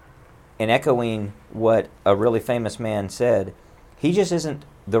say, and echoing what a really famous man said, he just isn't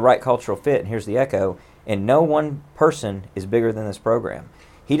the right cultural fit, and here's the echo, and no one person is bigger than this program.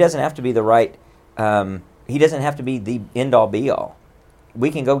 He doesn't have to be the right, he doesn't have to be the end-all, be-all.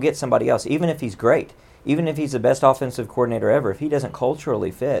 We can go get somebody else, even if he's great, even if he's the best offensive coordinator ever. If he doesn't culturally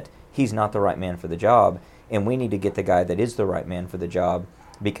fit, he's not the right man for the job, and we need to get the guy that is the right man for the job,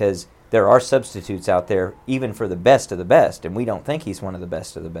 because there are substitutes out there, even for the best of the best, and we don't think he's one of the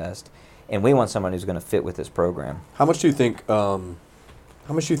best of the best, and we want someone who's going to fit with this program. How much do you think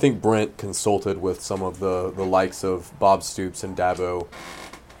Brent consulted with some of the likes of Bob Stoops and Dabo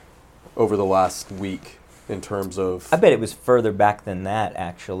over the last week in terms of? I bet it was further back than that,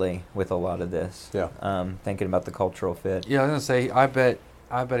 actually, with a lot of this. Yeah. Thinking about the cultural fit. Yeah, I was gonna say I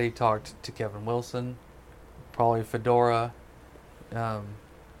bet he talked to Kevin Wilson, probably Fedora,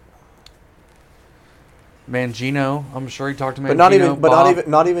 Mangino. I'm sure he talked to Mangino. But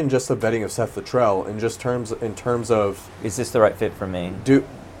not even just the vetting of Seth Littrell, in terms of, is this the right fit for me?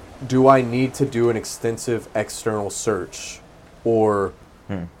 Do I need to do an extensive external search, or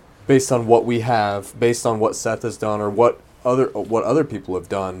based on what we have, based on what Seth has done, or what other people have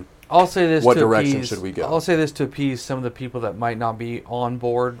done? I'll say this. What direction should we go? I'll say this to appease some of the people that might not be on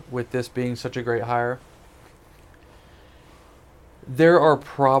board with this being such a great hire. There are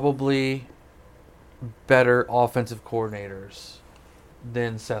probably better offensive coordinators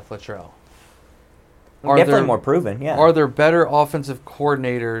than Seth Littrell? Definitely more proven, yeah. Are there better offensive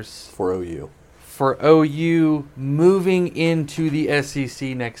coordinators For OU. for OU moving into the SEC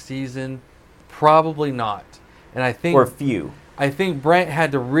next season? Probably not. And I think or few. I think Brent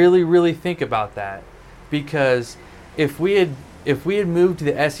had to really, really think about that, because if we had moved to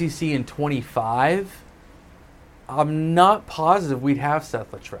the SEC in 25, I'm not positive we'd have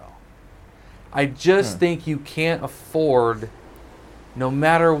Seth Littrell. I just think you can't afford, no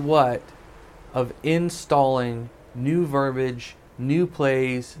matter what, of installing new verbiage, new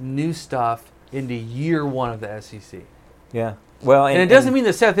plays, new stuff into year one of the SEC. Yeah. Well, And it doesn't mean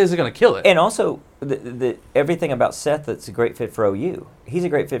that Seth isn't going to kill it. And also, the everything about Seth that's a great fit for OU. He's a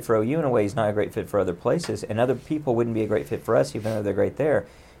great fit for OU in a way he's not a great fit for other places, and other people wouldn't be a great fit for us even though they're great there.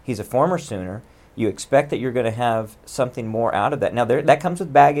 He's a former Sooner. You expect that you're going to have something more out of that. Now, that comes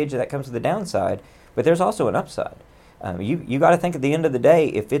with baggage, that comes with the downside, but there's also an upside. You got to think at the end of the day,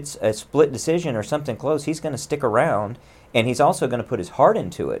 if it's a split decision or something close, he's going to stick around, and he's also going to put his heart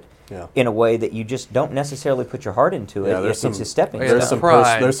into it in a way that you just don't necessarily put your heart into it. There's It's a stepping there's stone.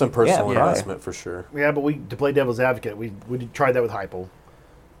 There's some personal pride. investment for sure. Yeah, but to play devil's advocate, we tried that with Heupel.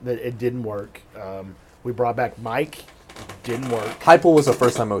 That it didn't work. We brought back Mike. Didn't work. Heupel was a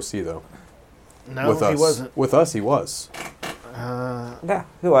first-time OC, though. No, with us. he wasn't. With us, he was. Yeah,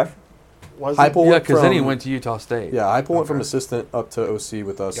 who are? Was Heupel Yeah, went because then he from- went to Utah State. Yeah, Heupel went from assistant up to OC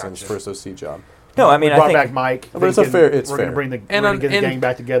with us in his Gotcha. first OC job. No, I mean, we I brought think back Mike. But it's a fair- it's we're fair. Gonna bring the, And we're going to get the and- gang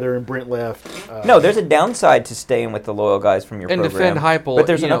back together, and Brent left. no, there's a downside to staying with the loyal guys from your And program. defend Heupel, but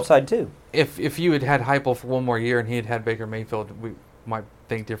there's you an know, upside too. If you had Heupel for one more year and he had Baker Mayfield, we might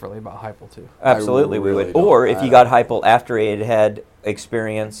think differently about Heupel too. Absolutely, we really would. don't. Or if you got Heupel after he had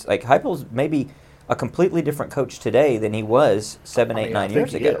experience, like Heupel's maybe a completely different coach today than he was 7, 8, 9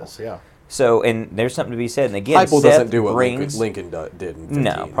 years ago. Yeah. So, and there's something to be said. And again, Heupel Seth doesn't do what brings, Lincoln did in 15.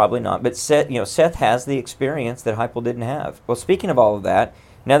 No, probably not. But Seth has the experience that Heupel didn't have. Well, speaking of all of that,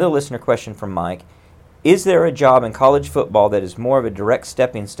 another listener question from Mike: is there a job in college football that is more of a direct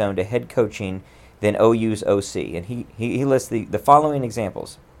stepping stone to head coaching than OU's OC? And he lists the following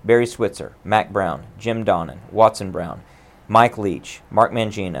examples: Barry Switzer, Mac Brown, Jim Donnan, Watson Brown, Mike Leach, Mark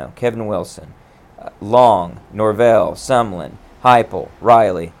Mangino, Kevin Wilson, Long, Norvell, Sumlin, Heupel,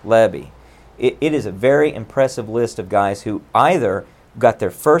 Riley, Levy. It is a very impressive list of guys who either got their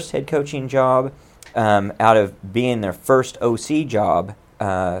first head coaching job out of being their first OC job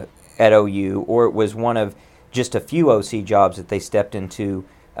at OU, or it was one of just a few OC jobs that they stepped into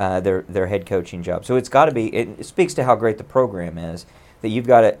their head coaching job. So it's got to be, it speaks to how great the program is, that you've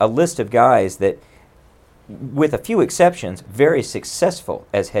got a list of guys that, with a few exceptions, very successful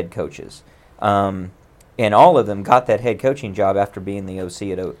as head coaches. And all of them got that head coaching job after being the OC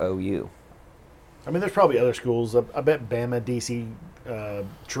at OU. I mean, there's probably other schools. I bet Bama, DC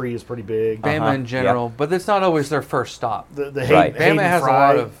tree is pretty big. Bama in general, but it's not always their first stop. The Right. Hayden Bama has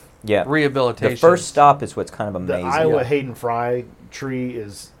Fry, a lot of rehabilitation. The first stop is what's kind of the amazing. Iowa Hayden Fry tree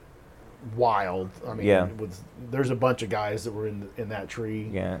is wild. I mean, Yeah. there's a bunch of guys that were in that tree.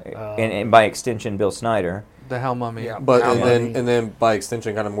 Yeah, and by extension, Bill Snyder. the Hell Mummy. Yeah. But How and then by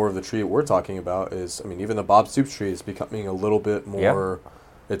extension, kind of more of the tree that we're talking about is, I mean, even the Bob Stoops tree is becoming a little bit more.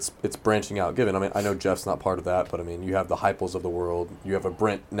 It's branching out. Given, I mean, I know Jeff's not part of that, but I mean, you have the Heupels of the world. You have a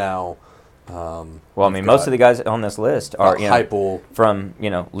Brent now. Well, I mean, most of the guys on this list are Heupel from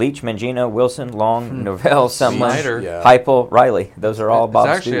Leach, Mangino, Wilson, Long, Novell, Sumlin, Snyder. Yeah. Heupel, Riley. Those are all Bob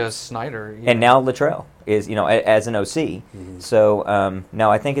It's actually Stoops. a Snyder. And now Littrell is as an OC. So now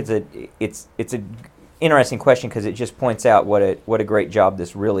I think it's a interesting question because it just points out what a great job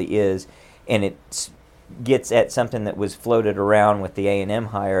this really is, and it gets at something that was floated around with the A&M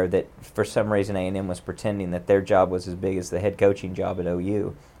hire, that for some reason A&M was pretending that their job was as big as the head coaching job at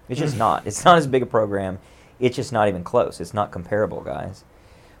OU. It's just not. It's not as big a program. It's just not even close. It's not comparable, guys.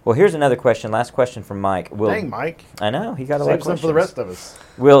 Well, here's another question. Last question from Mike. Dang, Mike. I know. He got a lot of Save some questions. for the rest of us.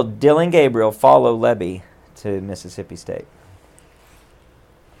 Will Dylan Gabriel follow Lebby to Mississippi State?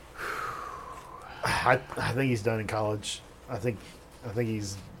 I think he's done in college. I think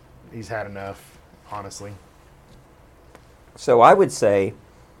he's had enough, honestly. So I would say,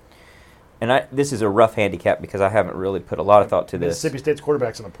 and this is a rough handicap because I haven't really put a lot of thought to this. Mississippi State's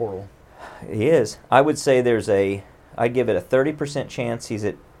quarterback's in a portal. He is. I would say I'd give it a 30% chance he's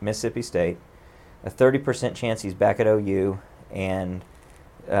at Mississippi State, a 30% chance he's back at OU, and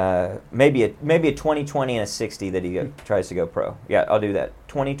maybe a 20-20 and a 60 that he tries to go pro. Yeah, I'll do that.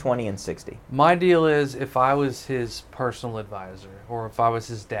 20-20 and 60. My deal is, if I was his personal advisor or if I was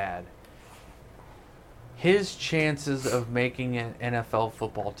his dad, his chances of making an NFL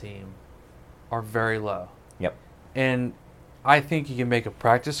football team are very low. Yep. And I think you can make a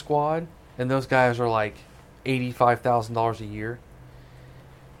practice squad, and those guys are like $85,000 a year.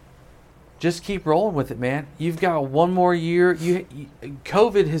 Just keep rolling with it, man. You've got one more year.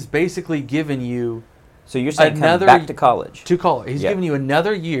 COVID has basically given you So you're saying come back to college. to college. He's giving you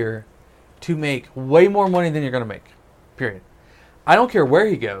another year to make way more money than you're going to make. Period. I don't care where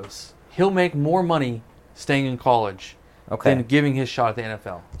he goes. He'll make more money staying in college than giving his shot at the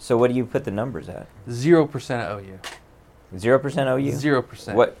NFL. So what do you put the numbers at? 0% at OU. 0% OU?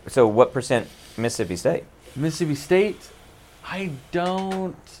 0%. So what percent Mississippi State? Mississippi State, I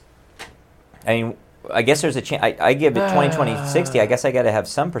don't. I mean, I guess there's a chance. I give it 20, 60. I guess I got to have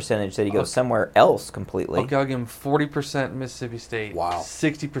some percentage that he goes somewhere else completely. Okay, I'll give him 40% Mississippi State. Wow.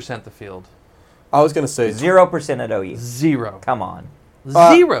 60% the field. I was going to say 0% at OU. Zero. Come on.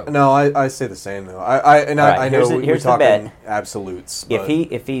 Zero. No, I say the same though. I know we're talking absolutes.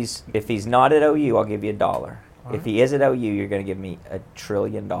 If he's not at OU, I'll give you $1. If he is at OU, you're going to give me $1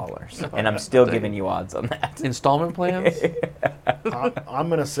 trillion, and I'm still giving you odds on that. Installment plans? I'm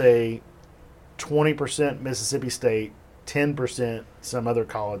going to say 20% Mississippi State, 10% some other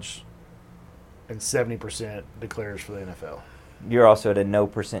college, and 70% declares for the NFL. You're also at a no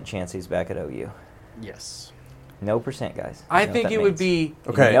percent chance he's back at OU. Yes. No percent, guys. I think it would be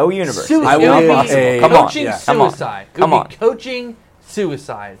no universe. Suicide. It would be coaching suicide. Come on. Coaching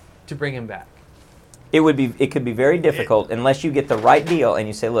suicide to bring him back. It could be very difficult unless you get the right deal and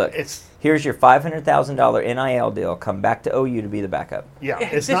you say, look, here's your $500,000 NIL deal. Come back to OU to be the backup. Yeah,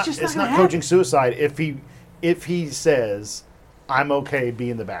 it's not coaching suicide if he says I'm okay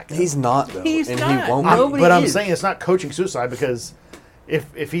being the backup. He's not though. He's and not. he won't. But I'm saying it's not coaching suicide because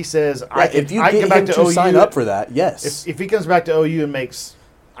if he says if you I get come back him to OU, sign up for that, yes. If he comes back to OU and makes,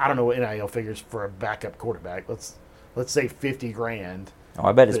 I don't know what NIL figures for a backup quarterback. Let's say $50,000. Oh,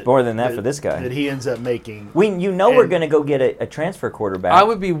 I bet it's more than that for this guy. That he ends up making. We're going to go get a transfer quarterback. I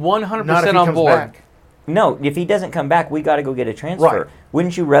would be 100% on board. Back. No, if he doesn't come back, we got to go get a transfer. Right.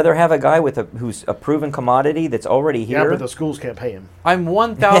 Wouldn't you rather have a guy who's a proven commodity that's already here? Yeah, but the schools can't pay him. I'm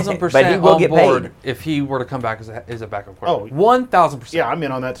 1,000% on board if he were to come back as a backup quarterback. 1,000%. Yeah, I'm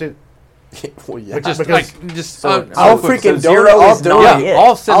in on that too. Well, yeah. But just I'll freaking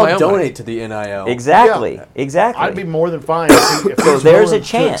donate to the NIL. Exactly. Yeah. Exactly. I'd be more than fine if So there's a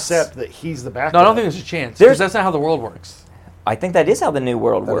chance to accept that he's the backup. No, I don't think there's a chance. Because that's not how the world works. I think that is how the new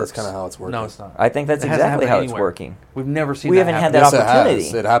world works. That's kind of how it's working. No, it's not. I think that's exactly how it's working. We've never seen. We haven't had that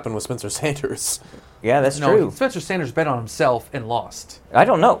opportunity. It happened with Spencer Sanders. Yeah, that's true. Spencer Sanders bet on himself and lost. I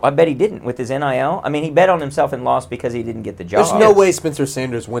don't know. I bet he didn't with his NIL. I mean, he bet on himself and lost because he didn't get the job. There's no way Spencer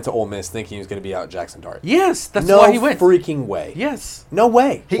Sanders went to Ole Miss thinking he was going to be out Jackson Dart. Yes, that's why he went. No freaking way. Yes. No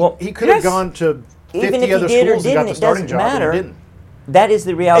way. He could have gone to 50 other schools and got the starting job, and he didn't. That is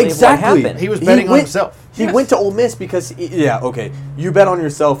the reality of what happened. He was betting on himself. He went to Ole Miss because, you bet on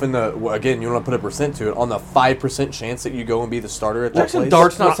yourself in the, again, you don't want to put a percent to it, on the 5% chance that you go and be the starter at that place. Jackson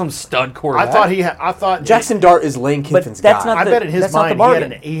Dart's not some stud quarterback. I thought Jackson Dart is Lane Kiffin's guy. I bet in his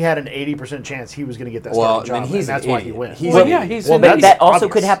mind he had an 80% chance he was going to get that starting job, and that's why he went. But that also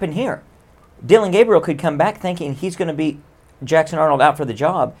could happen here. Dylan Gabriel could come back thinking he's going to beat Jackson Arnold out for the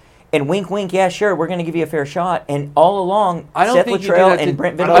job. And wink, wink, yeah, sure, we're going to give you a fair shot. And all along, Seth Littrell and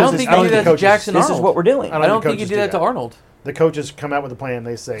Brent Venables, I don't think you do that to Jackson Arnold. This is what we're doing. I don't think you do that to Arnold. The coaches come out with a plan.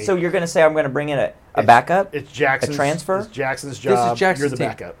 They say. So you're going to say I'm going to bring in a backup? It's Jackson's. A transfer? It's Jackson's job. This is Jackson's You're the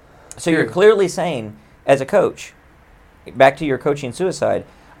backup. So you're clearly saying, as a coach, back to your coaching suicide,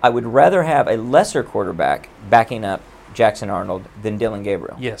 I would rather have a lesser quarterback backing up Jackson Arnold than Dylan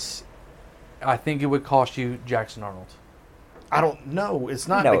Gabriel. Yes. I think it would cost you Jackson Arnold. I don't know. It's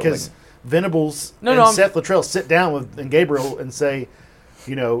not because Venables and Seth Littrell sit down with Gabriel and say,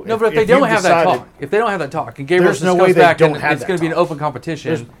 No, but if they don't have that talk, and Gabriel just goes back and it's going to be an open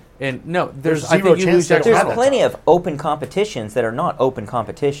competition, there's zero chance. There's plenty of open competitions that are not open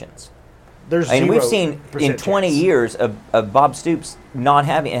competitions. We've seen in 20 years of Bob Stoops not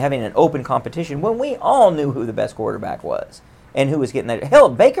having an open competition when we all knew who the best quarterback was and who was getting that. Hell,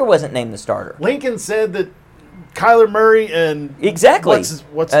 Baker wasn't named the starter. Lincoln said that Kyler Murray and what's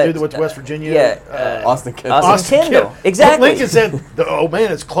the dude with West Virginia? Austin Kendall. Austin Kendall. Exactly. Lincoln said,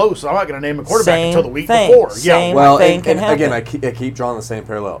 it's close. I'm not going to name a quarterback until the week before. Again, I keep drawing the same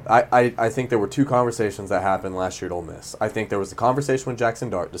parallel. I think there were two conversations that happened last year at Ole Miss. I think there was the conversation with Jackson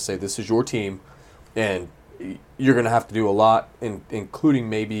Dart to say this is your team, and you're going to have to do a lot, including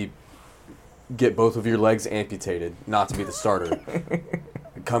maybe get both of your legs amputated not to be the starter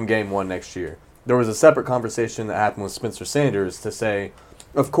come game one next year. There was a separate conversation that happened with Spencer Sanders to say,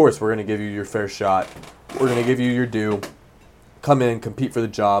 of course, we're going to give you your fair shot. We're going to give you your due. come in, compete for the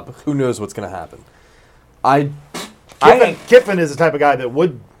job. Who knows what's going to happen? Kiffin is the type of guy that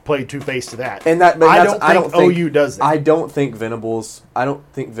would play two-faced to that. And that, I don't think OU does that. I don't think Venables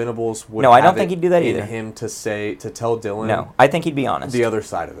would. No, I don't think he'd do that either. Him to tell Dylan. No, I think he'd be honest. The other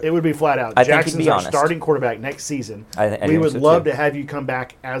side of it. It would be flat out. I think he'd Jackson's be our honest. starting quarterback next season. I We would so love too. to have you come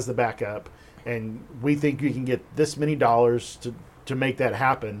back as the backup, and we think you can get this many dollars to make that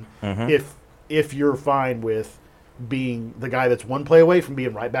happen if you're fine with being the guy that's one play away from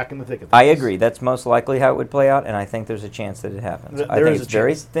being right back in the thick of things. I agree. That's most likely how it would play out, and I think there's a chance that it happens. I There think is it's a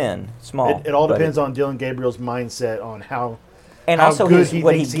very chance. thin, small. It all but depends on Dylan Gabriel's mindset on how and how also good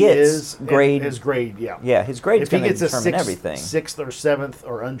what he thinks gets. is, and Grade. his grade, yeah. Yeah, his grade's If he going to gets a determine everything. sixth or seventh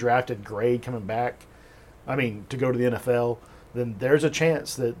or undrafted grade coming back, to go to the NFL, then there's a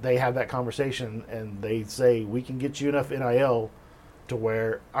chance that they have that conversation and they say, we can get you enough NIL to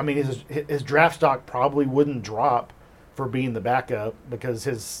where, his draft stock probably wouldn't drop for being the backup because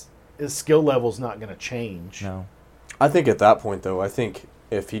his skill level's not going to change. No. I think at that point, though,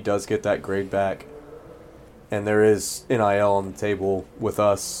 if he does get that grade back and there is NIL on the table with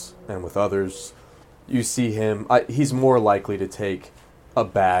us and with others, you see him, he's more likely to take a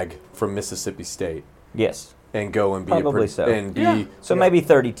bag from Mississippi State Yes. and go and be Probably so. and be Yeah. So maybe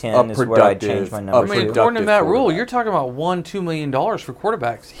 30-10 is where I'd change my number. according to productive that rule, quarterback. you're talking about $1-2 million for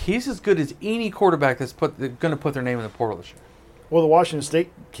quarterbacks. He's as good as any quarterback that's going to put their name in the portal this year. Well, the Washington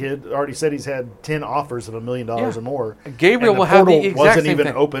State kid already said he's had 10 offers of $1 million or more. Gabriel And will have the portal exact wasn't same even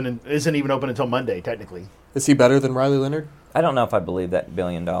thing. open and isn't even open until Monday, technically. Is he better than Riley Leonard? I don't know if I believe that $1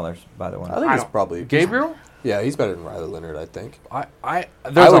 billion, by the way. I think he's probably Gabriel? Yeah, he's better than Riley Leonard, I think.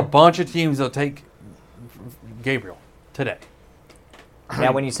 There's a bunch of teams that'll take Gabriel today.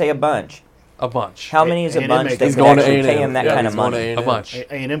 Now, when you say a bunch, A bunch. how many is a A&M bunch makes that He's could going to actually pay A&M. him that Yeah, kind he's of going to money? A&M. A bunch.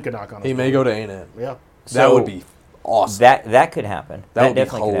 A&M could knock on his He may go to A&M. Yeah. That would be awesome. That could happen. That would be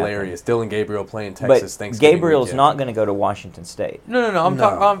definitely could happen. hilarious. Dylan Gabriel playing Texas But Thanksgiving Gabriel's weekend. not going to go to Washington State. No. I'm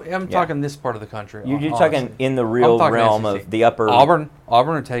Yeah. talking this part of the country. You're honestly. talking in the real I'm talking realm SEC. of the upper. Auburn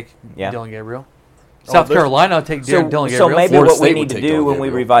would take Yeah. Dylan Gabriel. Oh, South there's- Carolina would take So, Dylan Gabriel. so maybe Florida what we State need would to take do Dylan when we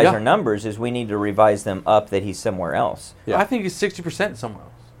Gabriel. revise Yeah. our numbers is we need to revise them up that he's somewhere else. Yeah. I think he's 60% somewhere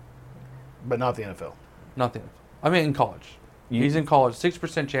else. But not the NFL. Not the NFL. I mean, in college. He's in college.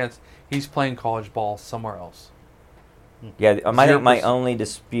 6% chance he's playing college ball somewhere else. Yeah, I think my 0%. only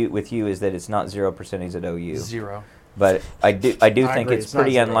dispute with you is that it's not 0% he's at OU. 0. But I do I think agree, it's it's not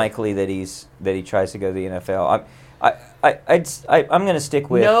pretty zero. unlikely that he tries to go to the NFL. I'm going to stick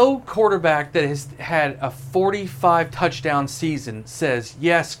with No quarterback that has had a 45 touchdown season says,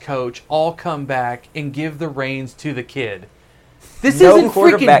 "Yes, coach, I'll come back and give the reins to the kid." This No isn't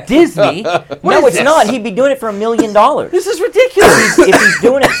quarterback- freaking Disney. What No, is it's this? not. He'd be doing it for $1 million. This is ridiculous. If he's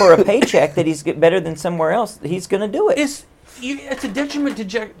doing it for a paycheck that he's better than somewhere else, he's going to do it. It's a detriment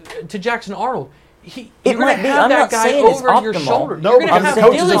to Jackson Arnold. You're It going might to be. have I'm that not guy saying it's over your optimal. shoulder. No, You're gonna because have the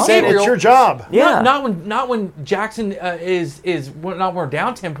coaches Dylan have said it's Gabriel- your job. Yeah. Not when Jackson not when we're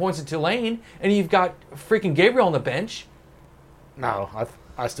down 10 points at Tulane and you've got freaking Gabriel on the bench. No,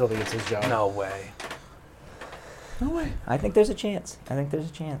 I still think it's his job. No way. No way. I think there's a chance.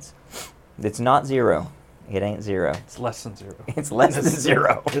 It's not 0. It ain't 0. It's less than 0. It's less than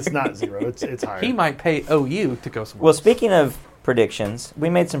 0. It's not 0. It's higher. He might pay OU to go somewhere. Well, speaking of predictions, we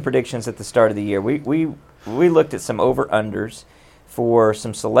made some predictions at the start of the year. We looked at some over-unders for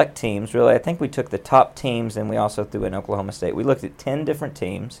some select teams. Really, I think we took the top teams and we also threw in Oklahoma State. We looked at 10 different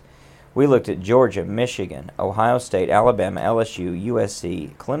teams. We looked at Georgia, Michigan, Ohio State, Alabama, LSU,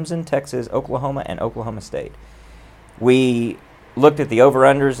 USC, Clemson, Texas, Oklahoma, and Oklahoma State. We looked at the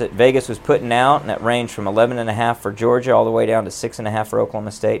over-unders that Vegas was putting out, and that ranged from 11.5 for Georgia all the way down to 6.5 for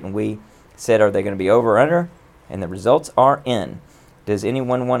Oklahoma State. And we said, are they going to be over or under? And the results are in. Does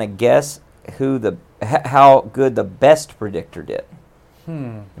anyone want to guess how good the best predictor did?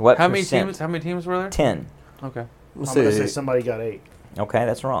 What How many percent? teams? How many teams were there? 10. Okay. I'm going to say somebody got 8. Okay,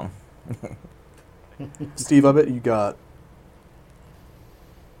 that's wrong. Steve, I bet you got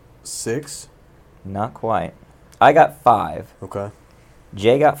 6. Not quite. I got 5. Okay.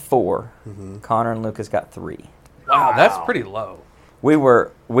 Jay got 4. Mm-hmm. Connor and Lucas got 3. Wow, that's pretty low. We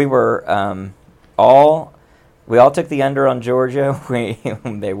all took the under on Georgia.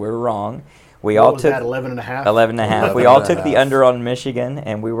 They were wrong. We What all was took that, 11.5? 11.5. We all took 11.5. the under on Michigan,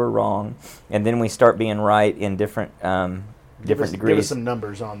 and we were wrong. And then we start being right in different Give us degrees. some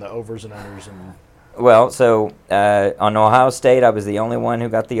numbers on the overs and unders. And Well, so on Ohio State, I was the only one who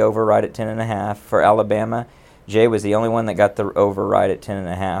got the over right at 10.5. For Alabama, Jay was the only one that got the over right at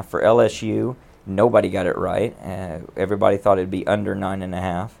 10.5. For LSU, nobody got it right. Everybody thought it'd be under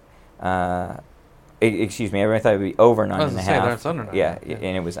 9.5. Excuse me, everybody thought it would be over 9.5. I was going to say, that's under 9.5. Yeah,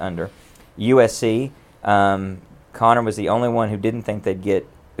 and it was under. USC, Connor was the only one who didn't think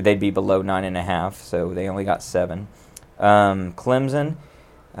they'd be below 9.5, so they only got 7. Clemson,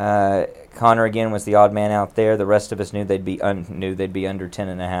 Connor again was the odd man out there. The rest of us knew they'd be under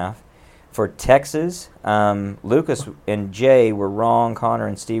 10.5. For Texas, Lucas and Jay were wrong. Connor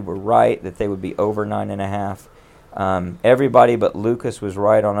and Steve were right that they would be over 9.5. Everybody but Lucas was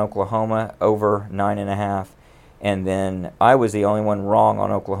right on Oklahoma, over 9.5. And then I was the only one wrong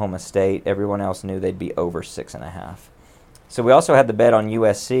on Oklahoma State. Everyone else knew they'd be over 6.5. So we also had the bet on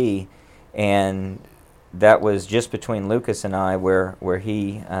USC, and that was just between Lucas and I, where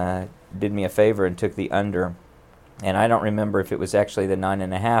he did me a favor and took the under. And I don't remember if it was actually the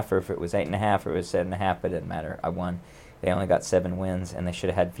 9.5 or if it was 8.5 or it was 7.5, but it didn't matter. I won. They only got 7 wins, and they should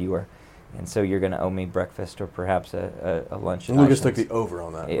have had fewer. And so you're going to owe me breakfast or perhaps a lunch. And Lucas took the over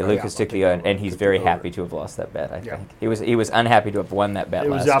on that. Right? Lucas took the over, and he's very happy to have lost that bet, I think. He was unhappy to have won that bet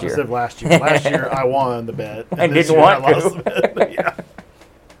last year. It was the opposite of last year. Last year, I won the bet. And didn't want I lost the bet. Yeah.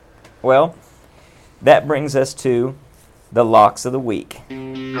 Well, that brings us to the locks of the week.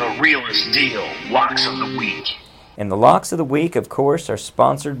 The realest deal, locks of the week. And the locks of the week, of course, are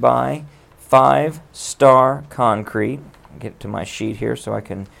sponsored by 5 Star Concrete. I'll get to my sheet here so I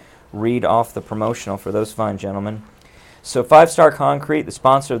can read off the promotional for those fine gentlemen. So 5 Star Concrete, the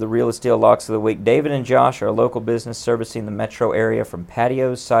sponsor of the realest deal locks of the week. David and Josh are a local business servicing the metro area from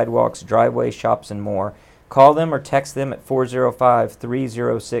patios, sidewalks, driveways, shops, and more. Call them or text them at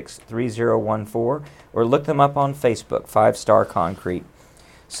 405-306-3014 or look them up on Facebook, 5 Star Concrete.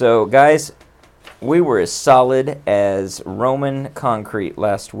 So, guys, we were as solid as Roman concrete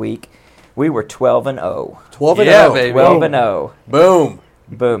last week. We were 12-0. 12-0. Baby. 12-0. Boom.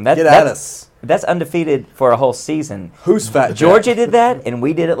 Boom. Get at us. That's undefeated for a whole season. Who's fat? Georgia did that, and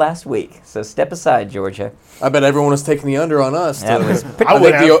we did it last week. So step aside, Georgia. I bet everyone was taking the under on us. That was I think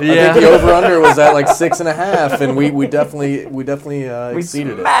the over-under was at like 6.5, and we definitely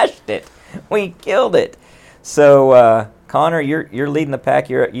exceeded we smashed it. We killed it. So, Connor, you're leading the pack.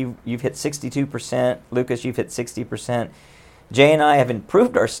 You've hit 62%. Lucas, you've hit 60%. Jay and I have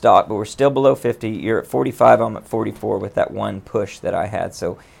improved our stock, but we're still below 50. You're at 45. I'm at 44 with that one push that I had.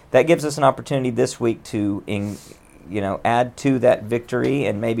 So that gives us an opportunity this week to, add to that victory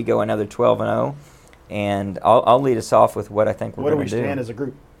and maybe go another 12-0. And I'll lead us off with what I think we're going to do. What do we stand as a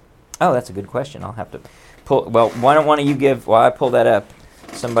group? Oh, that's a good question. I'll have to pull. Well, why don't one of you give? While I pull that up,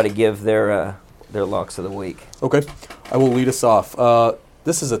 somebody give their locks of the week. Okay, I will lead us off.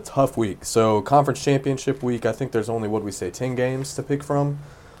 This is a tough week. So conference championship week, I think there's only, 10 games to pick from.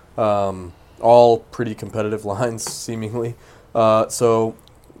 All pretty competitive lines, seemingly. So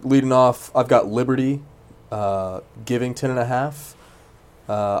leading off, I've got Liberty giving 10.5.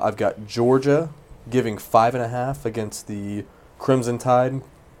 I've got Georgia giving 5.5 against the Crimson Tide.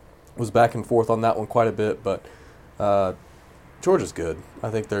 Was back and forth on that one quite a bit, but Georgia's good.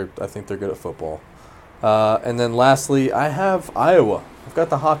 I think they're good at football. And then lastly, I have Iowa. I've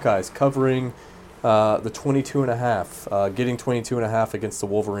got the Hawkeyes covering the 22.5, getting 22.5 against the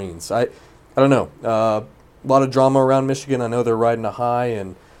Wolverines. I don't know. A lot of drama around Michigan. I know they're riding a high,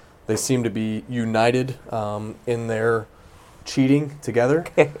 and they seem to be united in their cheating together.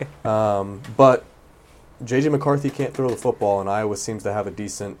 But J.J. McCarthy can't throw the football, and Iowa seems to have a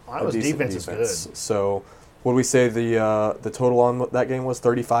decent defense is good. So what do we say the total on that game was?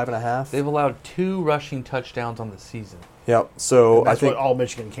 35.5? They've allowed 2 rushing touchdowns on the season. Yep. So And that's I think what all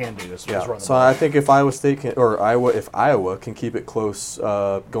Michigan can do is run the So ball. I think if Iowa can keep it close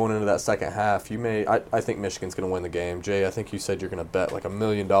going into that second half, I think Michigan's going to win the game. Jay, I think you said you're going to bet like $1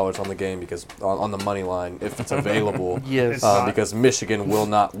 million on the game because on the money line if it's available. Yes. Because Michigan will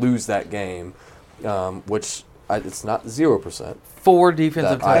not lose that game, which it's not 0%. 4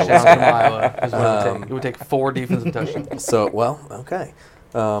 defensive touchdowns from Iowa is what it would take. It would take 4 defensive touchdowns. So, okay.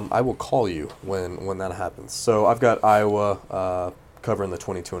 I will call you when that happens. So I've got Iowa covering the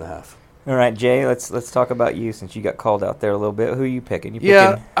 22.5. All right, Jay, let's talk about you since you got called out there a little bit. Who are you picking?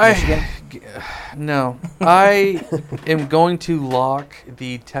 Michigan? No. I am going to lock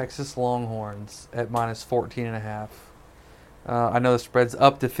the Texas Longhorns at minus 14.5. I know the spread's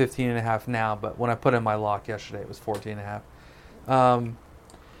up to 15.5 now, but when I put in my lock yesterday, it was 14.5.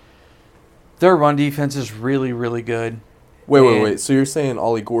 Their run defense is really, really good. Wait. So you're saying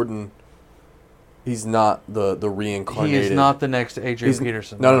Ollie Gordon, he's not the reincarnated... He is not the next Adrian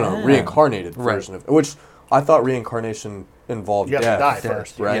Peterson. No. Reincarnated version of... Which I thought reincarnation involved death. You have to die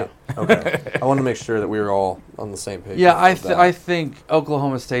first. Right? Yeah. Okay. I want to make sure that we were all on the same page. Yeah, I think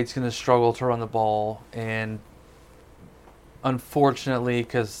Oklahoma State's going to struggle to run the ball, and unfortunately,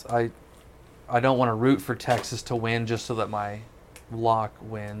 because I I don't want to root for Texas to win just so that my lock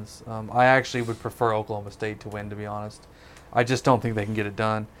wins. I actually would prefer Oklahoma State to win, to be honest. I just don't think they can get it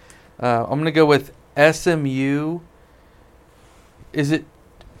done. I'm going to go with SMU. Did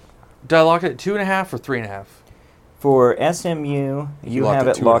I lock it at 2.5 or 3.5? For SMU, you have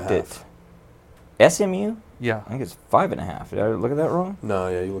it locked at SMU? Yeah. I think it's 5.5. Did I look at that wrong? No,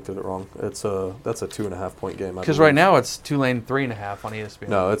 yeah, you looked at it wrong. That's a 2.5 point game. Because right now it's Tulane 3.5 on ESPN.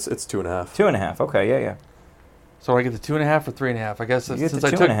 No, it's 2.5. 2.5. Okay, yeah. So I get the 2.5 or 3.5. I guess You get since the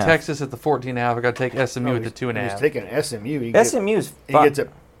I took 2.5. Texas at the 14.5, I got to take SMU at the 2.5. He's taking SMU. SMU's He gets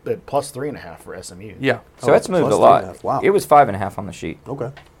it at plus 3.5 for SMU. Yeah. So that's moved plus a lot. 3.5. Wow. It was 5.5 on the sheet. Okay.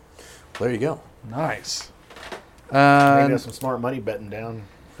 There you go. Nice. I think that's some smart money betting down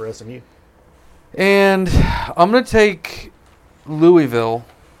for SMU. And I'm going to take Louisville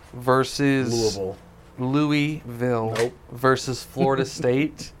versus Louisville Nope. versus Florida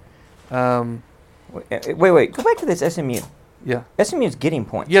State. Wait. Go back to this SMU. Yeah. SMU's getting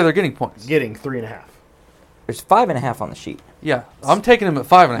points. Yeah, they're getting points. Getting 3.5. There's 5.5 on the sheet. Yeah. I'm taking them at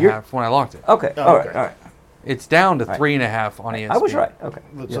 5.5 when I locked it. Okay. Oh, All okay. right. It's down to Right. 3.5 on ESPN. I was right. Okay.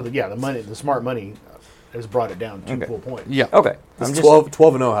 So the smart money has brought it down 2 Okay. full points. Yeah. Okay. This I'm just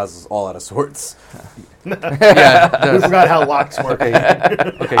 12-0 has us all out of sorts. Yeah. it We does. forgot how lock smart they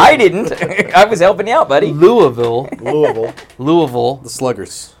are. Okay. I didn't. I was helping you out, buddy. Louisville The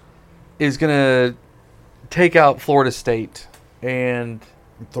Sluggers. is going to take out Florida State. And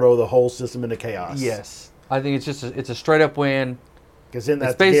Throw the whole system into chaos. yes, I think it's a straight up win. Because then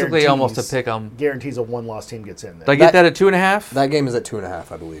that's It's basically almost a pick 'em. Guarantees a one-loss team gets in Did I there. get that at 2.5? That game is at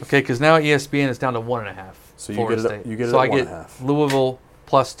 2.5, I believe. Okay, because now ESPN is down to 1.5. So you Florida get it at- State. you get it so at I get 1.5. Louisville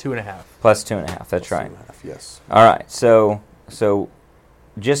plus 2.5. Plus 2.5. That's right. 2.5, yes. All right. So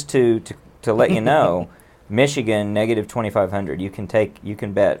just to let you know, Michigan negative 2,500. You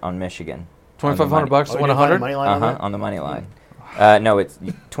can bet on Michigan. $2,500 to Oh, win you didn't find 100. a money line on that? On the money line. No, it's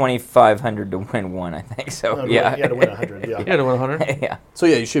 2,500 to win one. I think so. No, Yeah. You had to win 100. Yeah. Yeah, to win 100. Yeah. So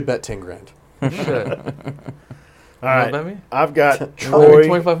yeah, you should bet 10 grand. Shit. All Bet right. me? I've got Troy. Troy.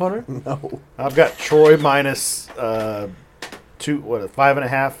 2,500. No. I've got Troy minus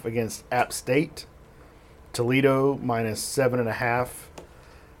 5.5 against App State. Toledo minus 7.5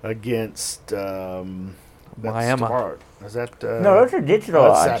 against that's Miami. tomorrow. Is that No, those are digital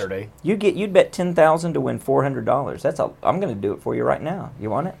that's odds. Saturday? You'd bet 10,000 to win $400. I'm going to do it for you right now. You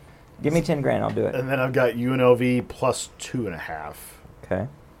want it? Give me 10 grand. I'll do it. And then I've got UNLV plus 2.5. Okay.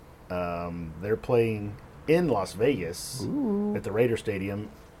 They're playing in Las Vegas at the Raider Stadium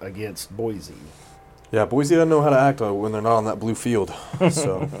against Boise, Yeah, Boise doesn't know how to act when they're not on that blue field.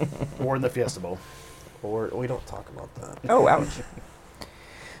 So, or in the Fiesta Bowl. or we don't talk about that. Oh, ouch.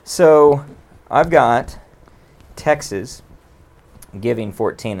 So I've got Texas giving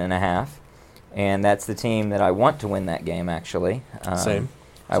 14.5, and that's the team that I want to win that game. Actually, Same.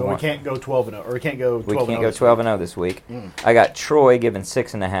 So we can't go 12-0, or we can't go 12-0. We can't go 12-0 this week. I got Troy giving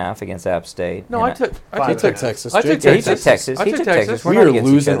 6.5 against App State. No, and I took. Five. You took Texas. I Jake. took Yeah, he Texas. took Texas. I He took took Texas. Texas. We We're are not against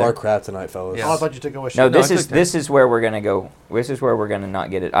each losing other. our crap tonight, fellas. Yeah. Oh, I thought you took OSU. No, No, I this took is this Texas. is where we're gonna go. This is where we're gonna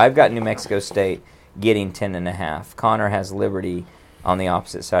not get it. I've got New Mexico State getting 10.5. Connor has Liberty on the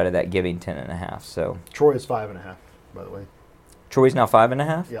opposite side of that, giving 10.5. So Troy is 5.5, by the way. Troy's now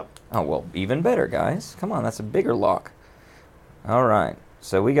 5.5. Yep. Oh well, even better, guys. Come on, that's a bigger lock. All right,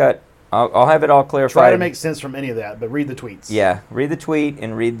 so we got. I'll have it all clarified. Try to make sense from any of that, but read the tweets. Yeah, read the tweet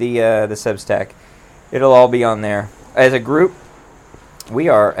and read the Substack. It'll all be on there. As a group, we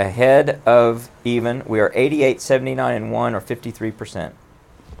are ahead of even. We are 88, 79, and 1, or 53%.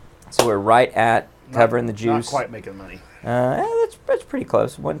 So we're right at covering the juice. Not quite making money. That's pretty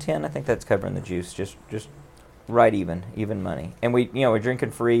close. 110. I think that's covering the juice. Just right even money. And we're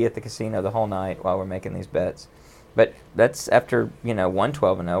drinking free at the casino the whole night while we're making these bets. But that's after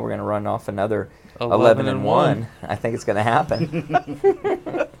 1-12-0. We're going to run off another 11-1. I think it's going to happen.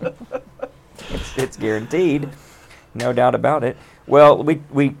 it's guaranteed, no doubt about it. Well,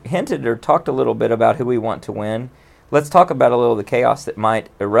 we hinted or talked a little bit about who we want to win. Let's talk about a little of the chaos that might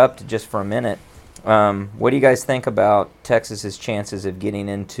erupt just for a minute. What do you guys think about Texas's chances of getting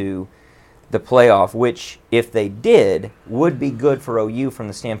into the playoff, which, if they did, would be good for OU from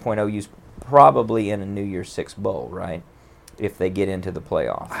the standpoint OU's probably in a New Year's Six bowl, right? If they get into the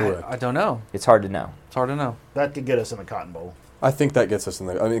playoff. I don't know. It's hard to know. It's hard to know. That could get us in the Cotton Bowl. I think that gets us in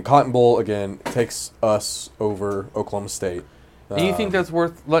there. I mean, Cotton Bowl, again, takes us over Oklahoma State. Do you think that's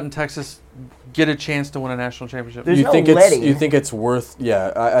worth letting Texas get a chance to win a national championship? There's you no think letting. you think it's worth?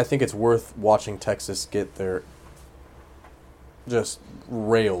 Yeah, I think it's worth watching Texas get their just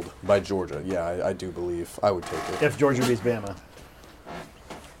railed by Georgia. Yeah, I do believe I would take it. If Georgia beats Bama.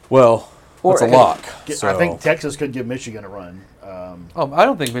 Well, That's a lock. I So. think Texas could give Michigan a run. I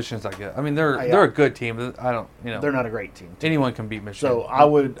don't think Michigan's that good. I mean, they're a good team. But I don't, they're not a great team. Anyone can beat Michigan. So I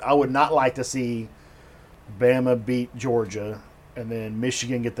would not like to see Bama beat Georgia, and then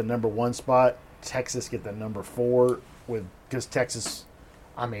Michigan get the number 1 spot, Texas get the number 4 because Texas.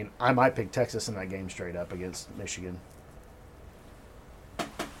 I mean, I might pick Texas in that game straight up against Michigan.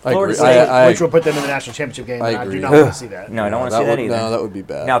 I agree. Which will put them in the national championship game. I and I agree. do not want to see that. No, I don't want to see that either. No, that would be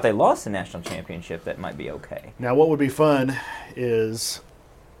bad. Now, if they lost the national championship, that might be okay. Now, what would be fun is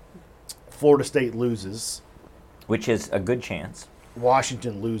Florida State loses, Which is a good chance.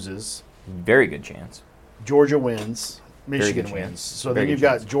 Washington loses, Very good chance. Georgia wins, Michigan good wins. chance. So Very then you've good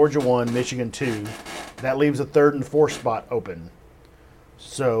got chance. Georgia 1, Michigan 2. That leaves a 3rd and 4th spot open.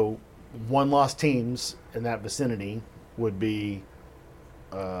 So 1-loss teams in that vicinity would be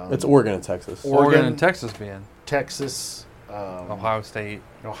It's Oregon and Texas. Oregon and Texas being Texas, Ohio State.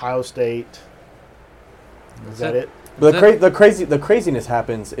 Ohio State. Is that it? The craziness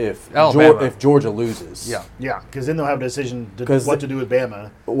happens if Alabama. if Georgia loses. Yeah. Yeah, because then they'll have a decision Because what to do with Bama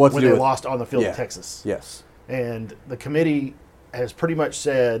what to when do they with- lost on the field Yeah. of Texas. Yes. And the committee has pretty much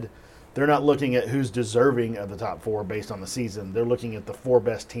said they're not looking at who's deserving of the top 4 based on the season. They're looking at the 4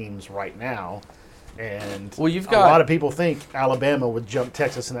 best teams right now. And You've a got lot of people think Alabama would jump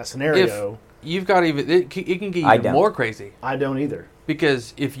Texas in that scenario. You've got it can get I even don't. more crazy I don't either.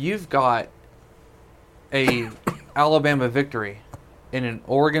 because if you've got a Alabama victory and an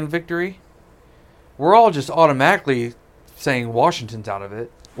Oregon victory, we're all just automatically saying Washington's out of it.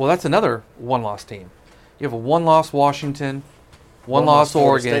 Well, that's another 1-loss team. You have a 1-loss Washington, 1-loss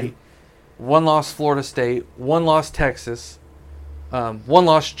Florida Oregon, State. 1-loss Florida State, 1-loss Texas,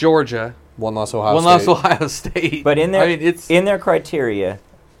 1-loss Georgia, 1-loss Ohio 1-loss State. Ohio State. But in their, I mean, it's in their criteria,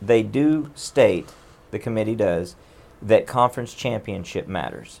 they do state, the committee does, that conference championship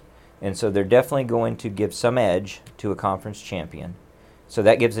matters. And so they're definitely going to give some edge to a conference champion. So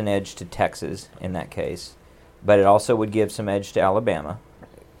that gives an edge to Texas in that case. But it also would give some edge to Alabama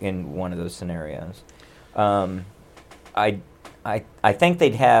in one of those scenarios. I think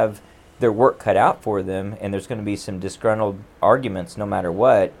they'd have their work cut out for them, and there's going to be some disgruntled arguments no matter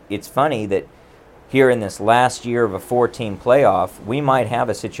what. It's funny that here in this last year of a 4-team playoff, we might have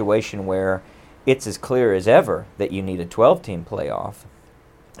a situation where it's as clear as ever that you need a 12-team playoff.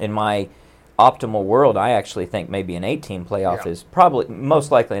 In my optimal world, I actually think maybe an 8-team playoff is probably,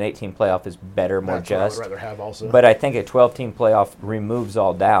 most likely an 8-team playoff is better, more That's what I just. would rather have also. But I think a 12-team playoff removes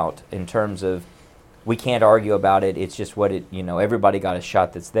all doubt in terms of we can't argue about it. It's just what it, everybody got a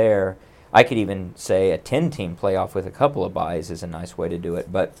shot that's there. I could even say a 10-team playoff with a couple of buys is a nice way to do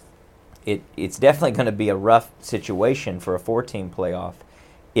it. But it's definitely going to be a rough situation for a 4-team playoff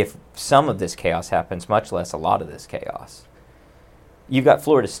if some of this chaos happens, much less a lot of this chaos. You've got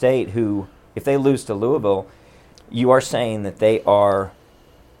Florida State who, if they lose to Louisville, you are saying that they are,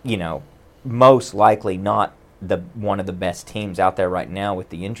 most likely not one of the best teams out there right now with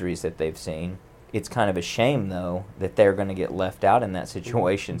the injuries that they've seen. It's kind of a shame, though, that they're going to get left out in that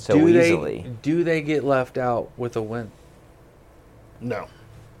situation so easily. Do they get left out with a win? No.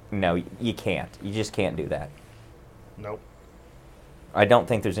 No, you can't. You just can't do that. Nope. I don't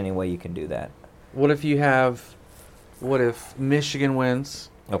think there's any way you can do that. What if Michigan wins,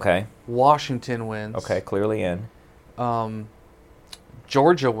 Okay. Washington wins, Okay, clearly in.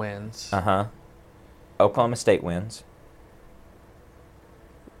 Georgia wins, Uh-huh. Oklahoma State wins.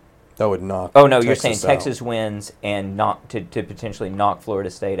 That would knock. Oh, no, you're saying out. Texas wins and to potentially knock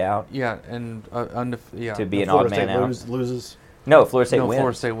Florida State out? yeah, and To be an Florida odd man State out? loses. No, Florida State no, wins.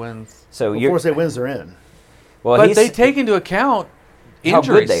 Florida State wins. So Well, you're... Florida State wins, they're in. Well, But he's, they take into account how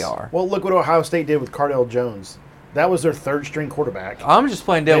injuries. good they are. Well, look what Ohio State did with Cardell Jones. That was their 3rd-string quarterback. I'm just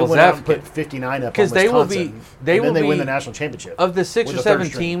playing They devil's went out and advocate. put 59 up on 'Cause they will be- Wisconsin, they and then will they win be- the national championship. Of the 6 with or the 3rd 7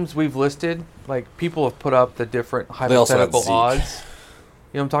 string. teams we've listed, like people have put up the different They also had hypothetical Zeke. odds.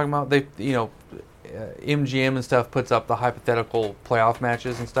 You know what I'm talking about? They, MGM and stuff puts up the hypothetical playoff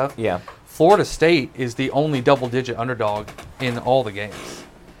matches and stuff. Yeah. Florida State is the only double-digit underdog in all the games,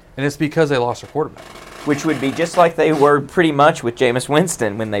 and it's because they lost their quarterback. Which would be just like they were pretty much with Jameis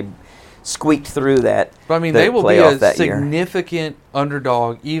Winston when they squeaked through that. But I mean, the they will be playoff a that year. significant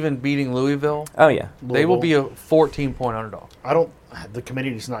underdog, even beating Louisville. Oh, yeah. They will be a 14-point underdog. The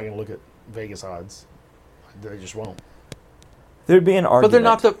committee is not going to look at Vegas odds. They just won't. There'd be an argument. But they're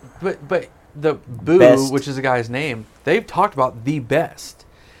not but the Boo, Best. which is a guy's name, they've talked about the best.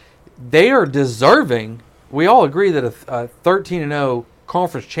 They are deserving. We all agree that a 13-0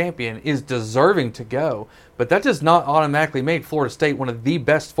 conference champion is deserving to go, but that does not automatically make Florida State one of the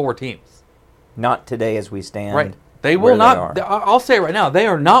best 4 teams. Not today as we stand. Right. They where will not. they are. I'll say it right now. They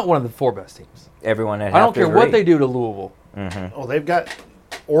are not one of the 4 best teams. Everyone, I don't care what they do to Louisville. Oh, they've got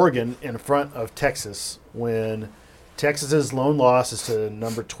Oregon in front of Texas when Texas's lone loss is to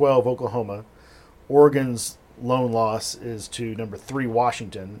number 12 Oklahoma. Oregon's lone loss is to number 3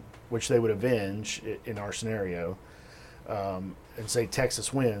 Washington, which they would avenge in our scenario, and say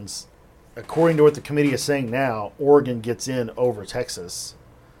Texas wins. According to what the committee is saying now, Oregon gets in over Texas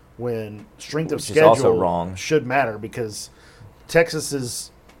when strength of Which is also schedule wrong. should matter because Texas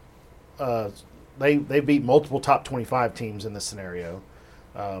is they beat multiple top 25 teams in this scenario.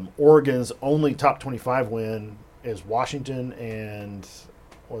 Oregon's only top 25 win is Washington and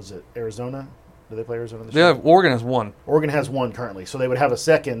was it Arizona? Do they play Arizona this year? Oregon has 1. Oregon has 1 currently, so they would have a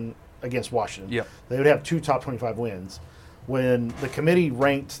second against Washington. Yep. They would have 2 top 25 wins. When the committee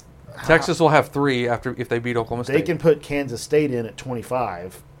ranked, Texas will have 3 if they beat Oklahoma State. they can put Kansas State in at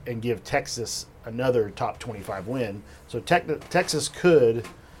 25 and give Texas another top 25 win. So Texas could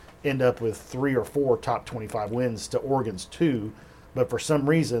end up with 3 or 4 top 25 wins to Oregon's 2, but for some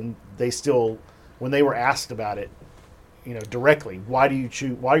reason they still, when they were asked about it, directly, why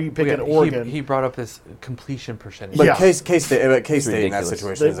are you picking Oregon? He brought up this completion percentage. But Yeah. K-State in that ridiculous.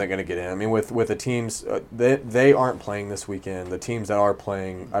 situation isn't going to get in. I mean, with the teams, they aren't playing this weekend. The teams that are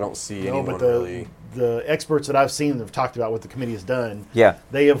playing, I don't see No, anyone but really. the experts that I've seen that have talked about what the committee has done, Yeah,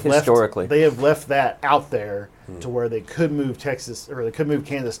 they have historically. left that out there to where they could move Texas or they could move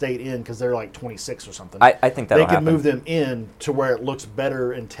Kansas State in because they're like 26 or something. I think that'll they could happen. move them in to where it looks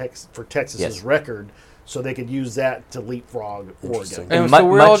better for Texas's Yes. record, so they could use that to leapfrog Interesting. Oregon. and Mu- so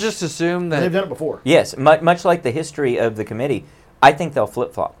we're all much- just assume And they've that done it before. Yes, much like the history of the committee, I think they'll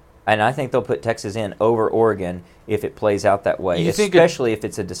flip-flop. And I think they'll put Texas in over Oregon if it plays out that way, You think especially if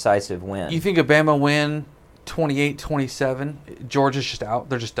it's a decisive win. you think a Bama win 28-27, Georgia's just out.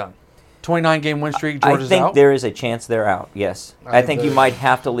 They're just done. 29-game win streak, I Georgia's think out. there is a chance they're out, yes. I I think think you they're- might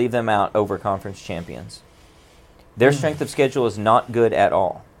have to leave them out over conference champions. Their strength of schedule is not good at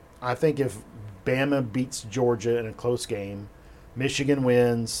all. I think if Bama beats Georgia in a close game, Michigan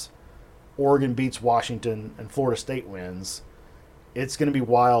wins, Oregon beats Washington, and Florida State wins, it's going to be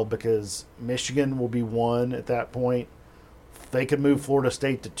wild because Michigan will be 1 at that point. They could move Florida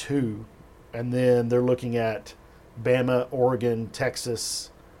State to 2, and then they're looking at Bama, Oregon, Texas,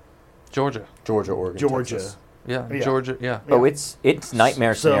 Georgia. Oregon, Georgia. Texas. Yeah, Yeah. Georgia. Yeah. Oh, it's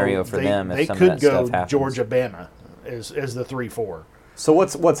nightmare So scenario for them they if some could of that stuff go happens. Georgia, Bama as the 3-4, So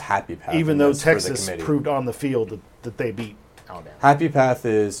what's happy path? even in though this for the Texas committee? proved on the field that they beat Alabama. Happy path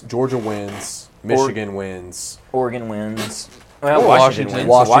is Georgia wins, Michigan wins, Oregon wins. Well, Or Washington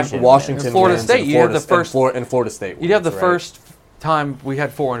Washington. wins. Washington And Florida wins, State, and you had Florida, the first- and Florida State wins. You'd have the right? first time we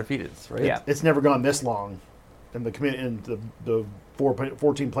had 4 undefeateds, right? Yeah. It's never gone this long in the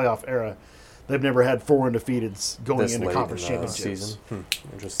 14 playoff era. They've never had 4 undefeateds going this into late conference in the championships. season.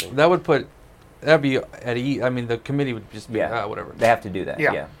 Interesting. That'd be at ease. I mean, the committee would just be whatever. They have to do that.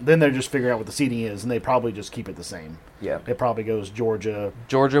 Yeah. Then they're just figuring out what the seeding is, and they probably just keep it the same. Yeah. It probably goes Georgia.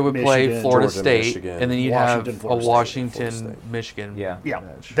 Georgia would play Michigan, Florida Georgia, State, Michigan, and then you'd Washington, have Florida a State, Washington, Florida State. Michigan. Yeah. Yeah,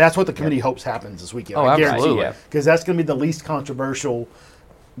 match. that's what the committee hopes happens this weekend. Oh, I absolutely. guarantee Yeah. because that's going to be the least controversial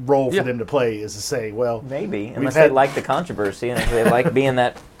role for Yeah. them to play is to say, well, Maybe, We've unless had- they like the controversy and if they like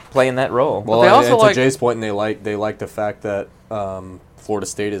playing that role. Well, they and also to like- Jay's point, and they like the fact that Florida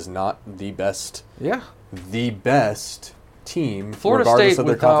State is not the best team, Florida regardless State of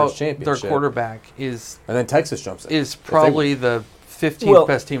their conference without their championship. quarterback is And then Texas jumps in. probably the 15th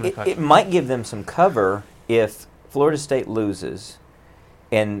best team in the country. It might give them some cover if Florida State loses,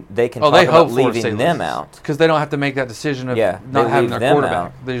 and they can talk they about hope Florida leaving State them out. because they don't have to make that decision of Yeah, not they having leave their them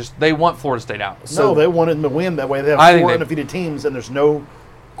quarterback. out. They want Florida State out. no, they wanted them to win. That way they have I think 4 they- undefeated teams, and there's no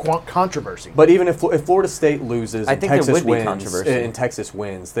controversy. But even if Florida State loses I and think there Texas would be wins, controversy. and Texas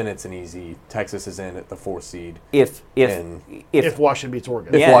wins, then it's an easy. Texas is in at the 4th seed. If if Washington beats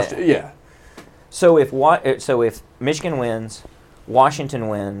Oregon, Yeah. So if Michigan wins, Washington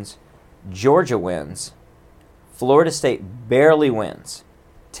wins, Georgia wins, Florida State barely wins,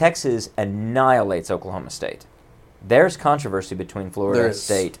 Texas annihilates Oklahoma State. There's controversy between Florida There is.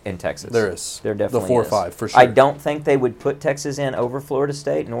 State and Texas. There is. There definitely The 4-5 is. for sure. I don't think they would put Texas in over Florida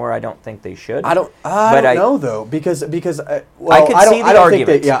State, nor I don't think they should. I don't know though because I could see the I don't think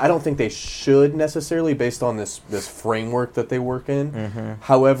argument. I don't think they should necessarily based on this framework that they work in. Mm-hmm.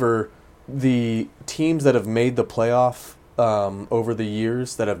 However, the teams that have made the playoff over the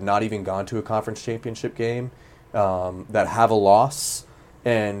years that have not even gone to a conference championship game that have a loss,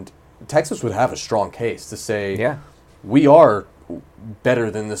 and Texas would have a strong case to say, Yeah. we are better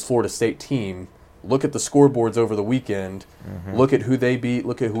than this Florida State team, look at the scoreboards over the weekend. Look at who they beat.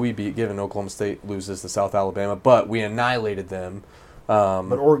 Look at who we beat. Given Oklahoma State loses to South Alabama, but we annihilated them.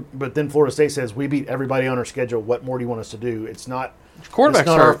 But then Florida State says we beat everybody on our schedule. What more do you want us to do? It's not. Quarterback's it's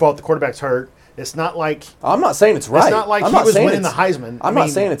not hurt. our fault. The quarterback's hurt. It's not like I'm not saying it's right. It's not like I'm he not was saying winning the it's- Heisman. I'm not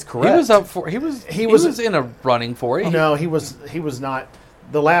saying it's correct. He was up for. He was in a running for it. No, he was not.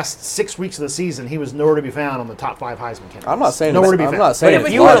 The last 6 weeks of the season, he was nowhere to be found on the top 5 Heisman candidates. I'm not saying nowhere it's, to be I'm found. not saying But it's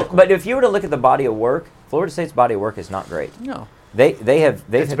if, you were, logical. but if you were to look at the body of work, Florida State's body of work is not great. No. They've It's better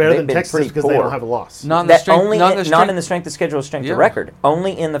they've than been Texas pretty because poor. they don't have a loss. Not in the That strength. only Not in the strength. not in the strength of schedule, strength Yeah. of record.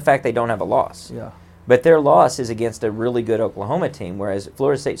 Only in the fact they don't have a loss. Yeah. But their loss is against a really good Oklahoma team, whereas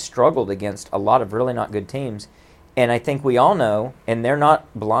Florida State struggled against a lot of really not good teams. And I think we all know, and they're not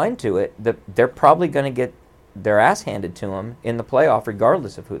blind to it, that they're probably going to get their ass handed to them in the playoff,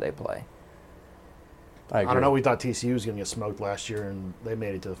 regardless of who they play. I don't know. We thought TCU was going to get smoked last year, and they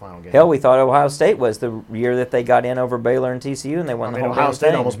made it to the final game. Hell, we thought Ohio State was the year that they got in over Baylor and TCU, and they won the whole Ohio damn State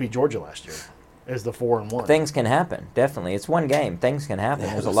thing. almost beat Georgia last year as the 4-1. Things can happen, definitely. It's one game. Things can happen.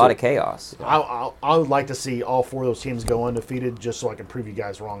 Yeah, There's a that's lot it. of chaos. I would like to see all 4 of those teams go undefeated, just so I can prove you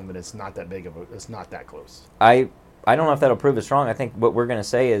guys wrong that it's not that big of a. It's not that close. I don't know if that'll prove us wrong. I think what we're going to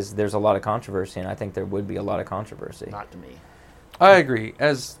say is there's a lot of controversy, and I think there would be a lot of controversy. Not to me. I agree.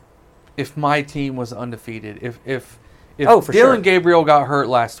 As if my team was undefeated, if Oh, for Dylan sure. Gabriel got hurt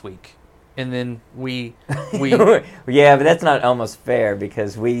last week, and then we Yeah, but that's not almost fair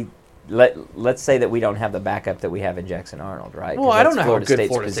because let's say that we don't have the backup that we have in Jackson Arnold, right? 'Cause Well, I don't that's know how Florida good State's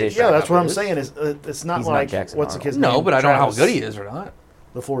Florida State's position. Yeah, that's what I'm is. saying. Is it's not He's not like Jackson what's the Arnold. kid's no, name? but I don't know how Travis- good he is or not.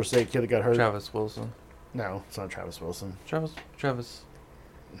 The Florida State kid that got hurt. Travis Wilson, No, it's not Travis Wilson. Travis,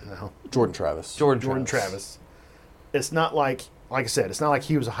 No, Jordan Travis. Jordan Travis. It's not like I said, it's not like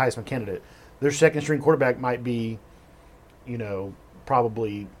he was a Heisman candidate. Their second string quarterback might be,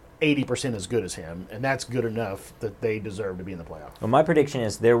 probably 80% as good as him, and that's good enough that they deserve to be in the playoff. Well, my prediction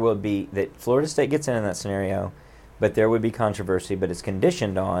is there will be that Florida State gets in that scenario, but there would be controversy, but it's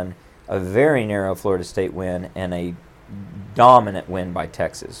conditioned on a very narrow Florida State win and a dominant win by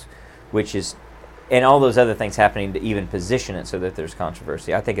Texas, which is, and all those other things happening to even position it so that there's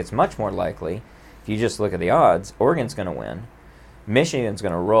controversy. I think it's much more likely, if you just look at the odds, Oregon's going to win, Michigan's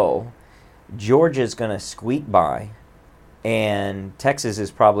going to roll, Georgia's going to squeak by, and Texas is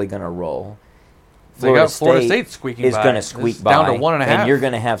probably going to roll. They got Florida State squeaking is by. going to It's squeak by, down to 1.5. and you're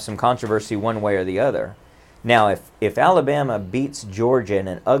going to have some controversy one way or the other. Now, if Alabama beats Georgia in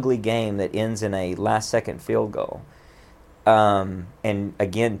an ugly game that ends in a last-second field goal, and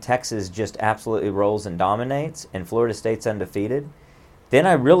again Texas just absolutely rolls and dominates, and Florida State's undefeated, then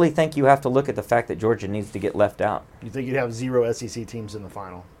I really think you have to look at the fact that Georgia needs to get left out. You think you'd have 0 SEC teams in the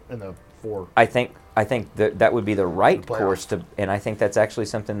final, in the 4? I think that would be the right The playoff. course to, and I think that's actually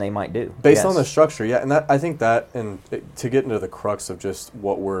something they might do. Based Yes. on the structure, yeah, and I think that, and to get into the crux of just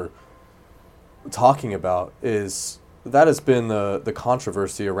what we're talking about is that has been the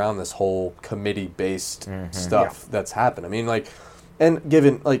controversy around this whole committee-based stuff that's happened. I mean, and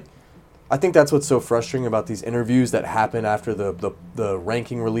given, I think that's what's so frustrating about these interviews that happen after the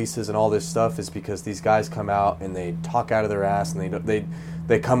ranking releases and all this stuff is because these guys come out and they talk out of their ass and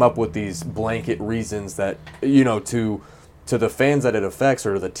they come up with these blanket reasons that, to the fans that it affects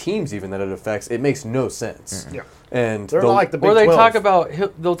or to the teams even that it affects, it makes no sense. Yeah. And They're not like the Big Or they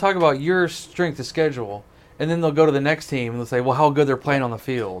 12. they'll talk about your strength of schedule, and then they'll go to the next team and they'll say, well, how good they're playing on the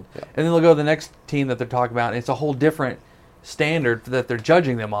field, and then they'll go to the next team that they're talking about, and it's a whole different standard that they're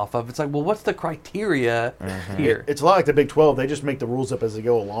judging them off of. It's like, well, what's the criteria here? It's a lot like the Big 12. They just make the rules up as they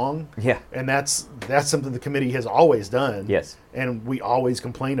go along. Yeah. And that's something the committee has always done. Yes. And we always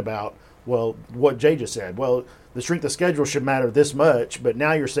complain about, well, what Jay just said. Well, the strength of schedule should matter this much, but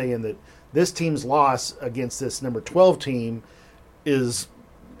now you're saying that this team's loss against this number 12 team isn't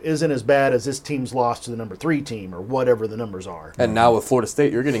as bad as this team's loss to the number 3 team or whatever the numbers are. And now with Florida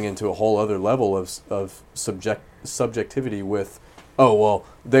State, you're getting into a whole other level of subjectivity with, oh, well,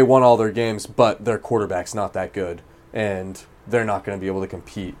 they won all their games, but their quarterback's not that good, and they're not going to be able to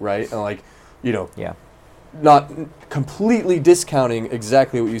compete, right? And, Yeah. not completely discounting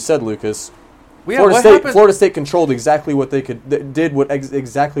exactly what you said, Lucas. Well, yeah, what happened- Florida State controlled exactly what they could,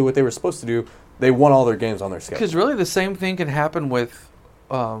 exactly what they were supposed to do. They won all their games on their schedule. Because really the same thing can happen with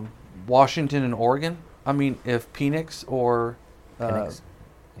Washington and Oregon. I mean, if Penix or Penix.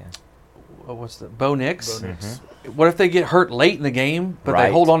 Bo Nix, what if they get hurt late in the game, but Right.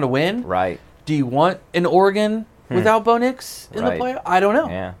 they hold on to win? Right. Do you want an Oregon without Bo Nix in Right. the play? I don't know.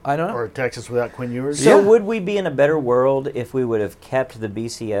 Yeah. I don't know. Or Texas without Quinn Ewers. So would we be in a better world if we would have kept the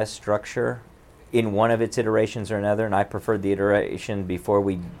BCS structure in one of its iterations or another, and I preferred the iteration before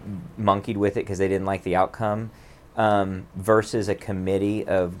we monkeyed with it because they didn't like the outcome, versus a committee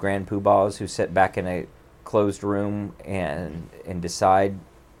of grand poobahs who sit back in a closed room and decide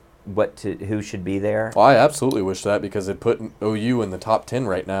who should be there. Well, I absolutely wish that, because it put OU in the top 10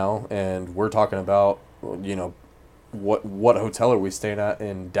 right now, and we're talking about, what hotel are we staying at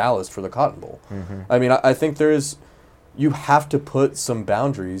in Dallas for the Cotton Bowl? Mm-hmm. I mean, I think you have to put some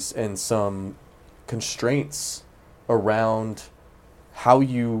boundaries and some constraints around how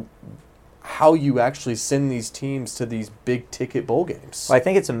you actually send these teams to these big ticket bowl games. Well, I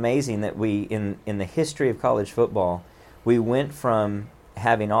think it's amazing that we, in the history of college football, we went from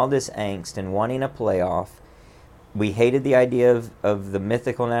having all this angst and wanting a playoff. We hated the idea of the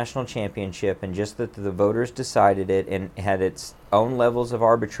mythical national championship, and just that the voters decided it and had its own levels of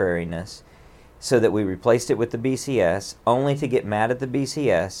arbitrariness, so that we replaced it with the BCS, only to get mad at the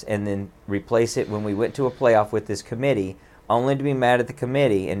BCS and then replace it when we went to a playoff with this committee, only to be mad at the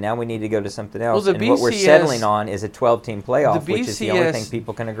committee, and now we need to go to something else. Well, and what we're settling on is a 12-team playoff, which is the only thing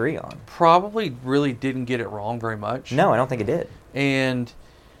people can agree on. Probably really didn't get it wrong very much. No, I don't think it did. And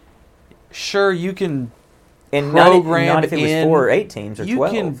sure, you can and program not if it was 4 or 8 teams or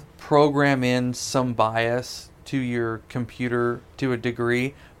 12. You can program in some bias to your computer to a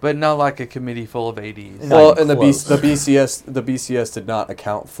degree, but not like a committee full of ADs. Well, and the BCS did not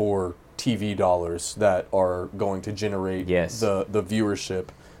account for TV dollars that are going to generate the viewership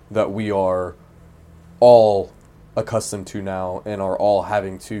that we are all accustomed to now and are all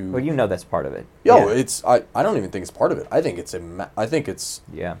having to. Well, that's part of it. It's I don't even think it's part of it. I think it's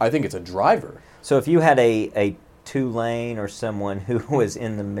a driver. So if you had a Tulane or someone who was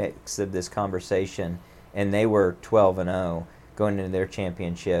in the mix of this conversation, and they were 12-0 going into their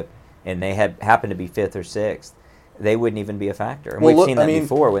championship, and they happened to be 5th or 6th, they wouldn't even be a factor. And we've seen that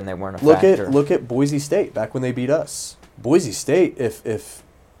before when they weren't a factor. Look at Boise State back when they beat us. Boise State, if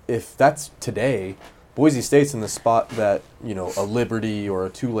that's today, Boise State's in the spot that a Liberty or a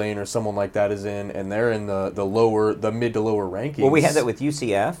Tulane or someone like that is in, and they're in the mid to lower rankings. Well, we had that with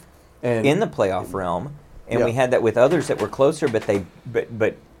UCF in the playoff realm, and we had that with others that were closer,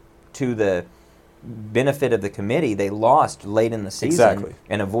 but to the benefit of the committee, they lost late in the season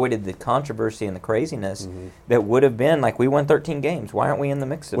and avoided the controversy and the craziness that would have been like, we won 13 games. Why aren't we in the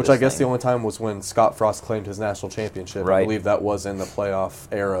mix of Which this I guess thing? the only time was when Scott Frost claimed his national championship. Right. I believe that was in the playoff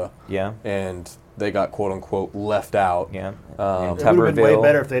era. Yeah. And they got quote-unquote left out. Yeah. It would have been way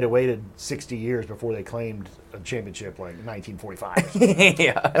better if they'd have waited 60 years before they claimed a championship, like 1945.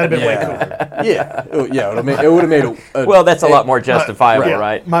 Yeah. That'd have been way cooler. Yeah. It would have made a well, that's a lot more justifiable,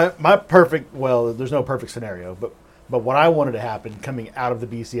 right? My perfect, there's no perfect scenario, but what I wanted to happen coming out of the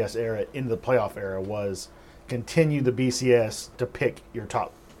BCS era into the playoff era was continue the BCS to pick your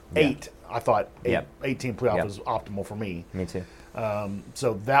top 8. I thought 8-team playoff was optimal for me. Me too.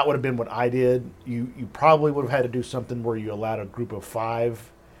 So that would have been what I did. You probably would have had to do something where you allowed a group of 5,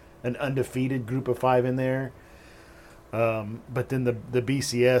 an undefeated group of 5 in there. But then the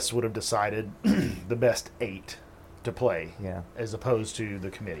BCS would have decided the best 8 to play, as opposed to the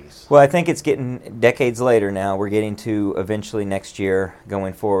committees. Well, I think it's getting decades later now. We're getting to eventually next year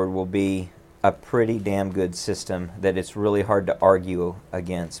going forward will be a pretty damn good system that it's really hard to argue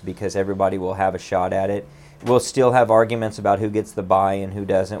against, because everybody will have a shot at it. We'll still have arguments about who gets the bye and who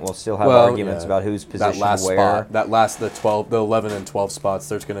doesn't. We'll still have arguments about who's positioned where. The 11 and 12 spots,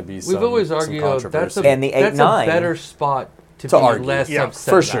 there's going to be some. We've always argued that's a better spot to be argue. less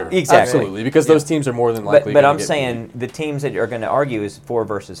upset for sure. about. Exactly. Absolutely, because those teams are more than likely. But I'm saying the teams that are going to argue is 4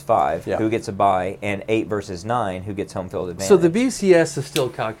 versus 5, who gets a bye, and 8 versus 9, who gets home field advantage. So the BCS is still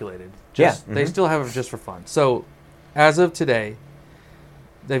calculated. They still have it just for fun. So as of today,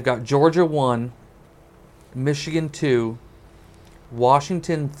 they've got Georgia 1, Michigan 2,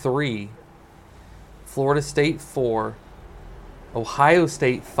 Washington 3, Florida State 4, Ohio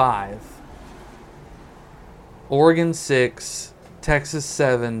State 5, Oregon 6, Texas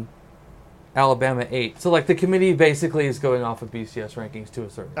 7, Alabama 8. So like the committee basically is going off of BCS rankings to a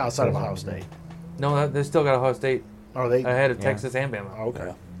certain outside of Ohio State. No, they still got Ohio State ahead of Texas and Bama. Oh,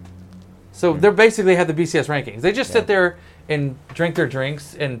 okay. So they basically have the BCS rankings. They just sit there and drink their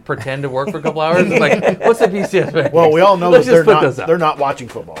drinks and pretend to work for a couple hours. Like, what's the BCS rankings? Well, we all know that they're not watching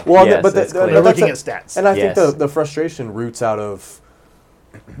football. Well, they're looking at stats. And I think the frustration roots out of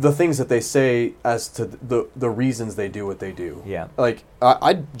the things that they say as to the reasons they do what they do. Yeah. Like,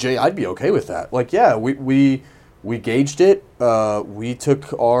 I'd be okay with that. Like, yeah, we gauged it. We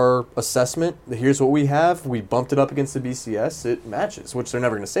took our assessment. Here's what we have. We bumped it up against the BCS. It matches, which they're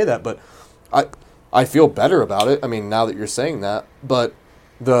never going to say that. But I feel better about it. I mean, now that you're saying that. But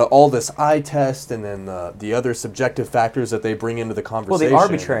all this eye test and then the other subjective factors that they bring into the Well, conversation. the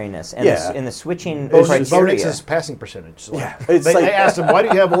arbitrariness and, and the switching Bo criteria. Nix's passing percentage. Yeah, They asked him, why do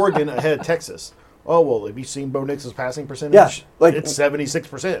you have Oregon ahead of Texas? Oh, well, have you seen Bo Nix's passing percentage? Yeah, it's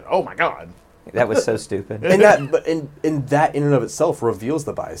 76%. Oh, my God. That was so stupid. And that in and of itself reveals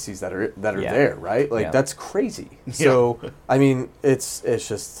the biases that are there, right? That's crazy. So I mean, it's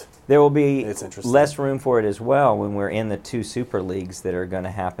just there will be interesting. less room for it as well when we're in the 2 super leagues that are going to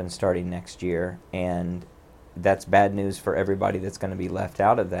happen starting next year, and that's bad news for everybody that's going to be left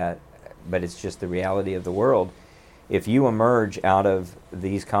out of that. But it's just the reality of the world. If you emerge out of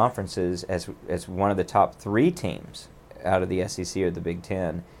these conferences as one of the top 3 teams out of the SEC or the Big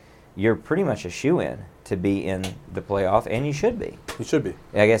Ten, you're pretty much a shoo-in to be in the playoff, and you should be. You should be.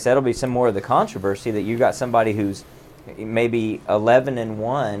 I guess that'll be some more of the controversy, that you got somebody who's maybe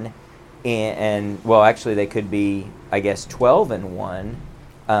 11-1, and well, actually they could be, I guess, 12-1,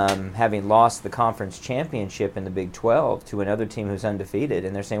 having lost the conference championship in the Big 12 to another team who's undefeated,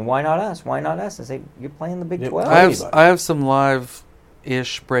 and they're saying, "Why not us? Why not us?" And say, "You're playing the Big 12." I have some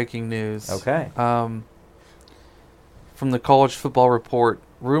live-ish breaking news. Okay. From the College Football Report.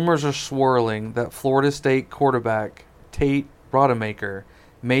 Rumors are swirling that Florida State quarterback Tate Rodemaker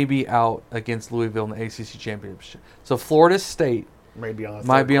may be out against Louisville in the ACC championship. So Florida State might be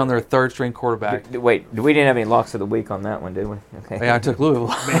on their third-string quarterback. Wait, we didn't have any locks of the week on that one, did we? Okay. Yeah, I took Louisville.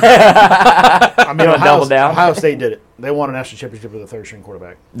 I mean, double down. Ohio State did it. They won a national championship with a third-string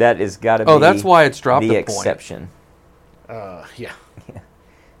quarterback. That has got to be. Oh, that's why it's dropped the a point. exception. Yeah.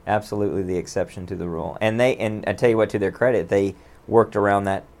 Absolutely the exception to the rule. And I tell you what, to their credit, they worked around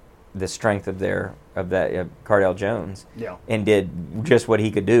the strength of that Cardell Jones, and did just what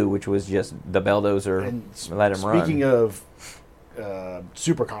he could do, which was just the bulldozer, and let him run. Speaking of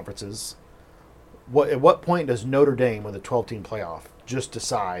super conferences, at what point does Notre Dame with a 12-team playoff just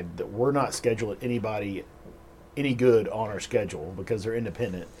decide that we're not scheduling anybody any good on our schedule because they're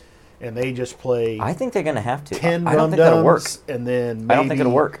independent, and they just play? I think they're going to have to. 10 I don't think that'll work. And then maybe I don't think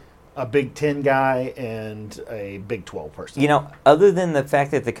it'll work. A Big 10 guy and a Big 12 person. You know, other than the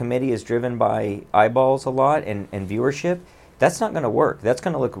fact that the committee is driven by eyeballs a lot and viewership, that's not going to work. That's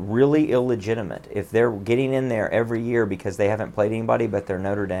going to look really illegitimate if they're getting in there every year because they haven't played anybody but they're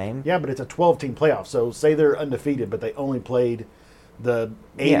Notre Dame. Yeah, but it's a 12-team playoff. So say they're undefeated, but they only played the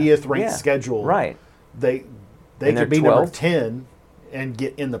 80th ranked schedule. Right. They could be 12th? Number 10 and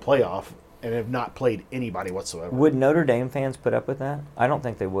get in the playoff and have not played anybody whatsoever. Would Notre Dame fans put up with that? I don't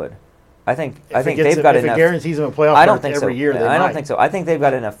think they would. I think they've got enough. If it guarantees them a playoff every year, I don't think so. I think they've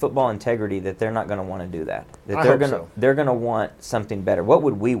got enough football integrity that they're not going to want to do that. They're going to want something better. What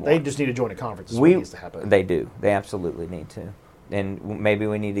would we want? They just need to join a conference. Is what needs to happen. They do. They absolutely need to. And maybe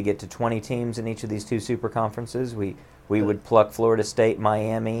we need to get to 20 teams in each of these 2 super conferences. We would pluck Florida State,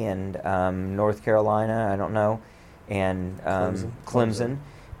 Miami, and North Carolina. I don't know, and Clemson.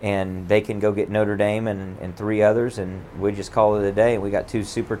 And they can go get Notre Dame and 3 others, and we just call it a day. We got 2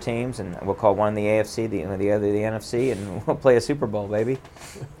 super teams, and we'll call one the AFC, the other the NFC, and we'll play a Super Bowl, baby.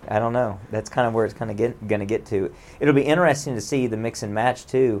 I don't know. That's kind of where it's kind of going to get to. It'll be interesting to see the mix and match,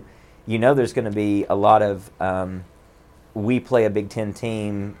 too. You know there's going to be a lot of we play a Big Ten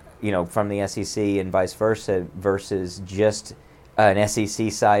team, from the SEC and vice versa, versus just an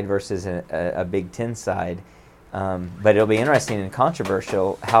SEC side versus a Big Ten side. But it'll be interesting and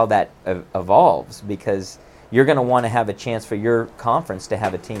controversial how that evolves, because you're going to want to have a chance for your conference to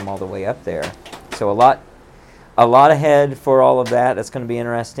have a team all the way up there. So a lot ahead for all of that. That's going to be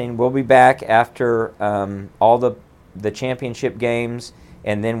interesting. We'll be back after all the championship games,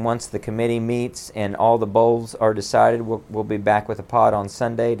 and then once the committee meets and all the bowls are decided, we'll be back with a pod on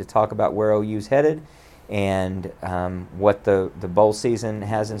Sunday to talk about where OU's headed and what the bowl season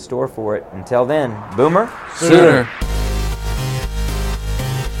has in store for it. Until then, Boomer. Sooner.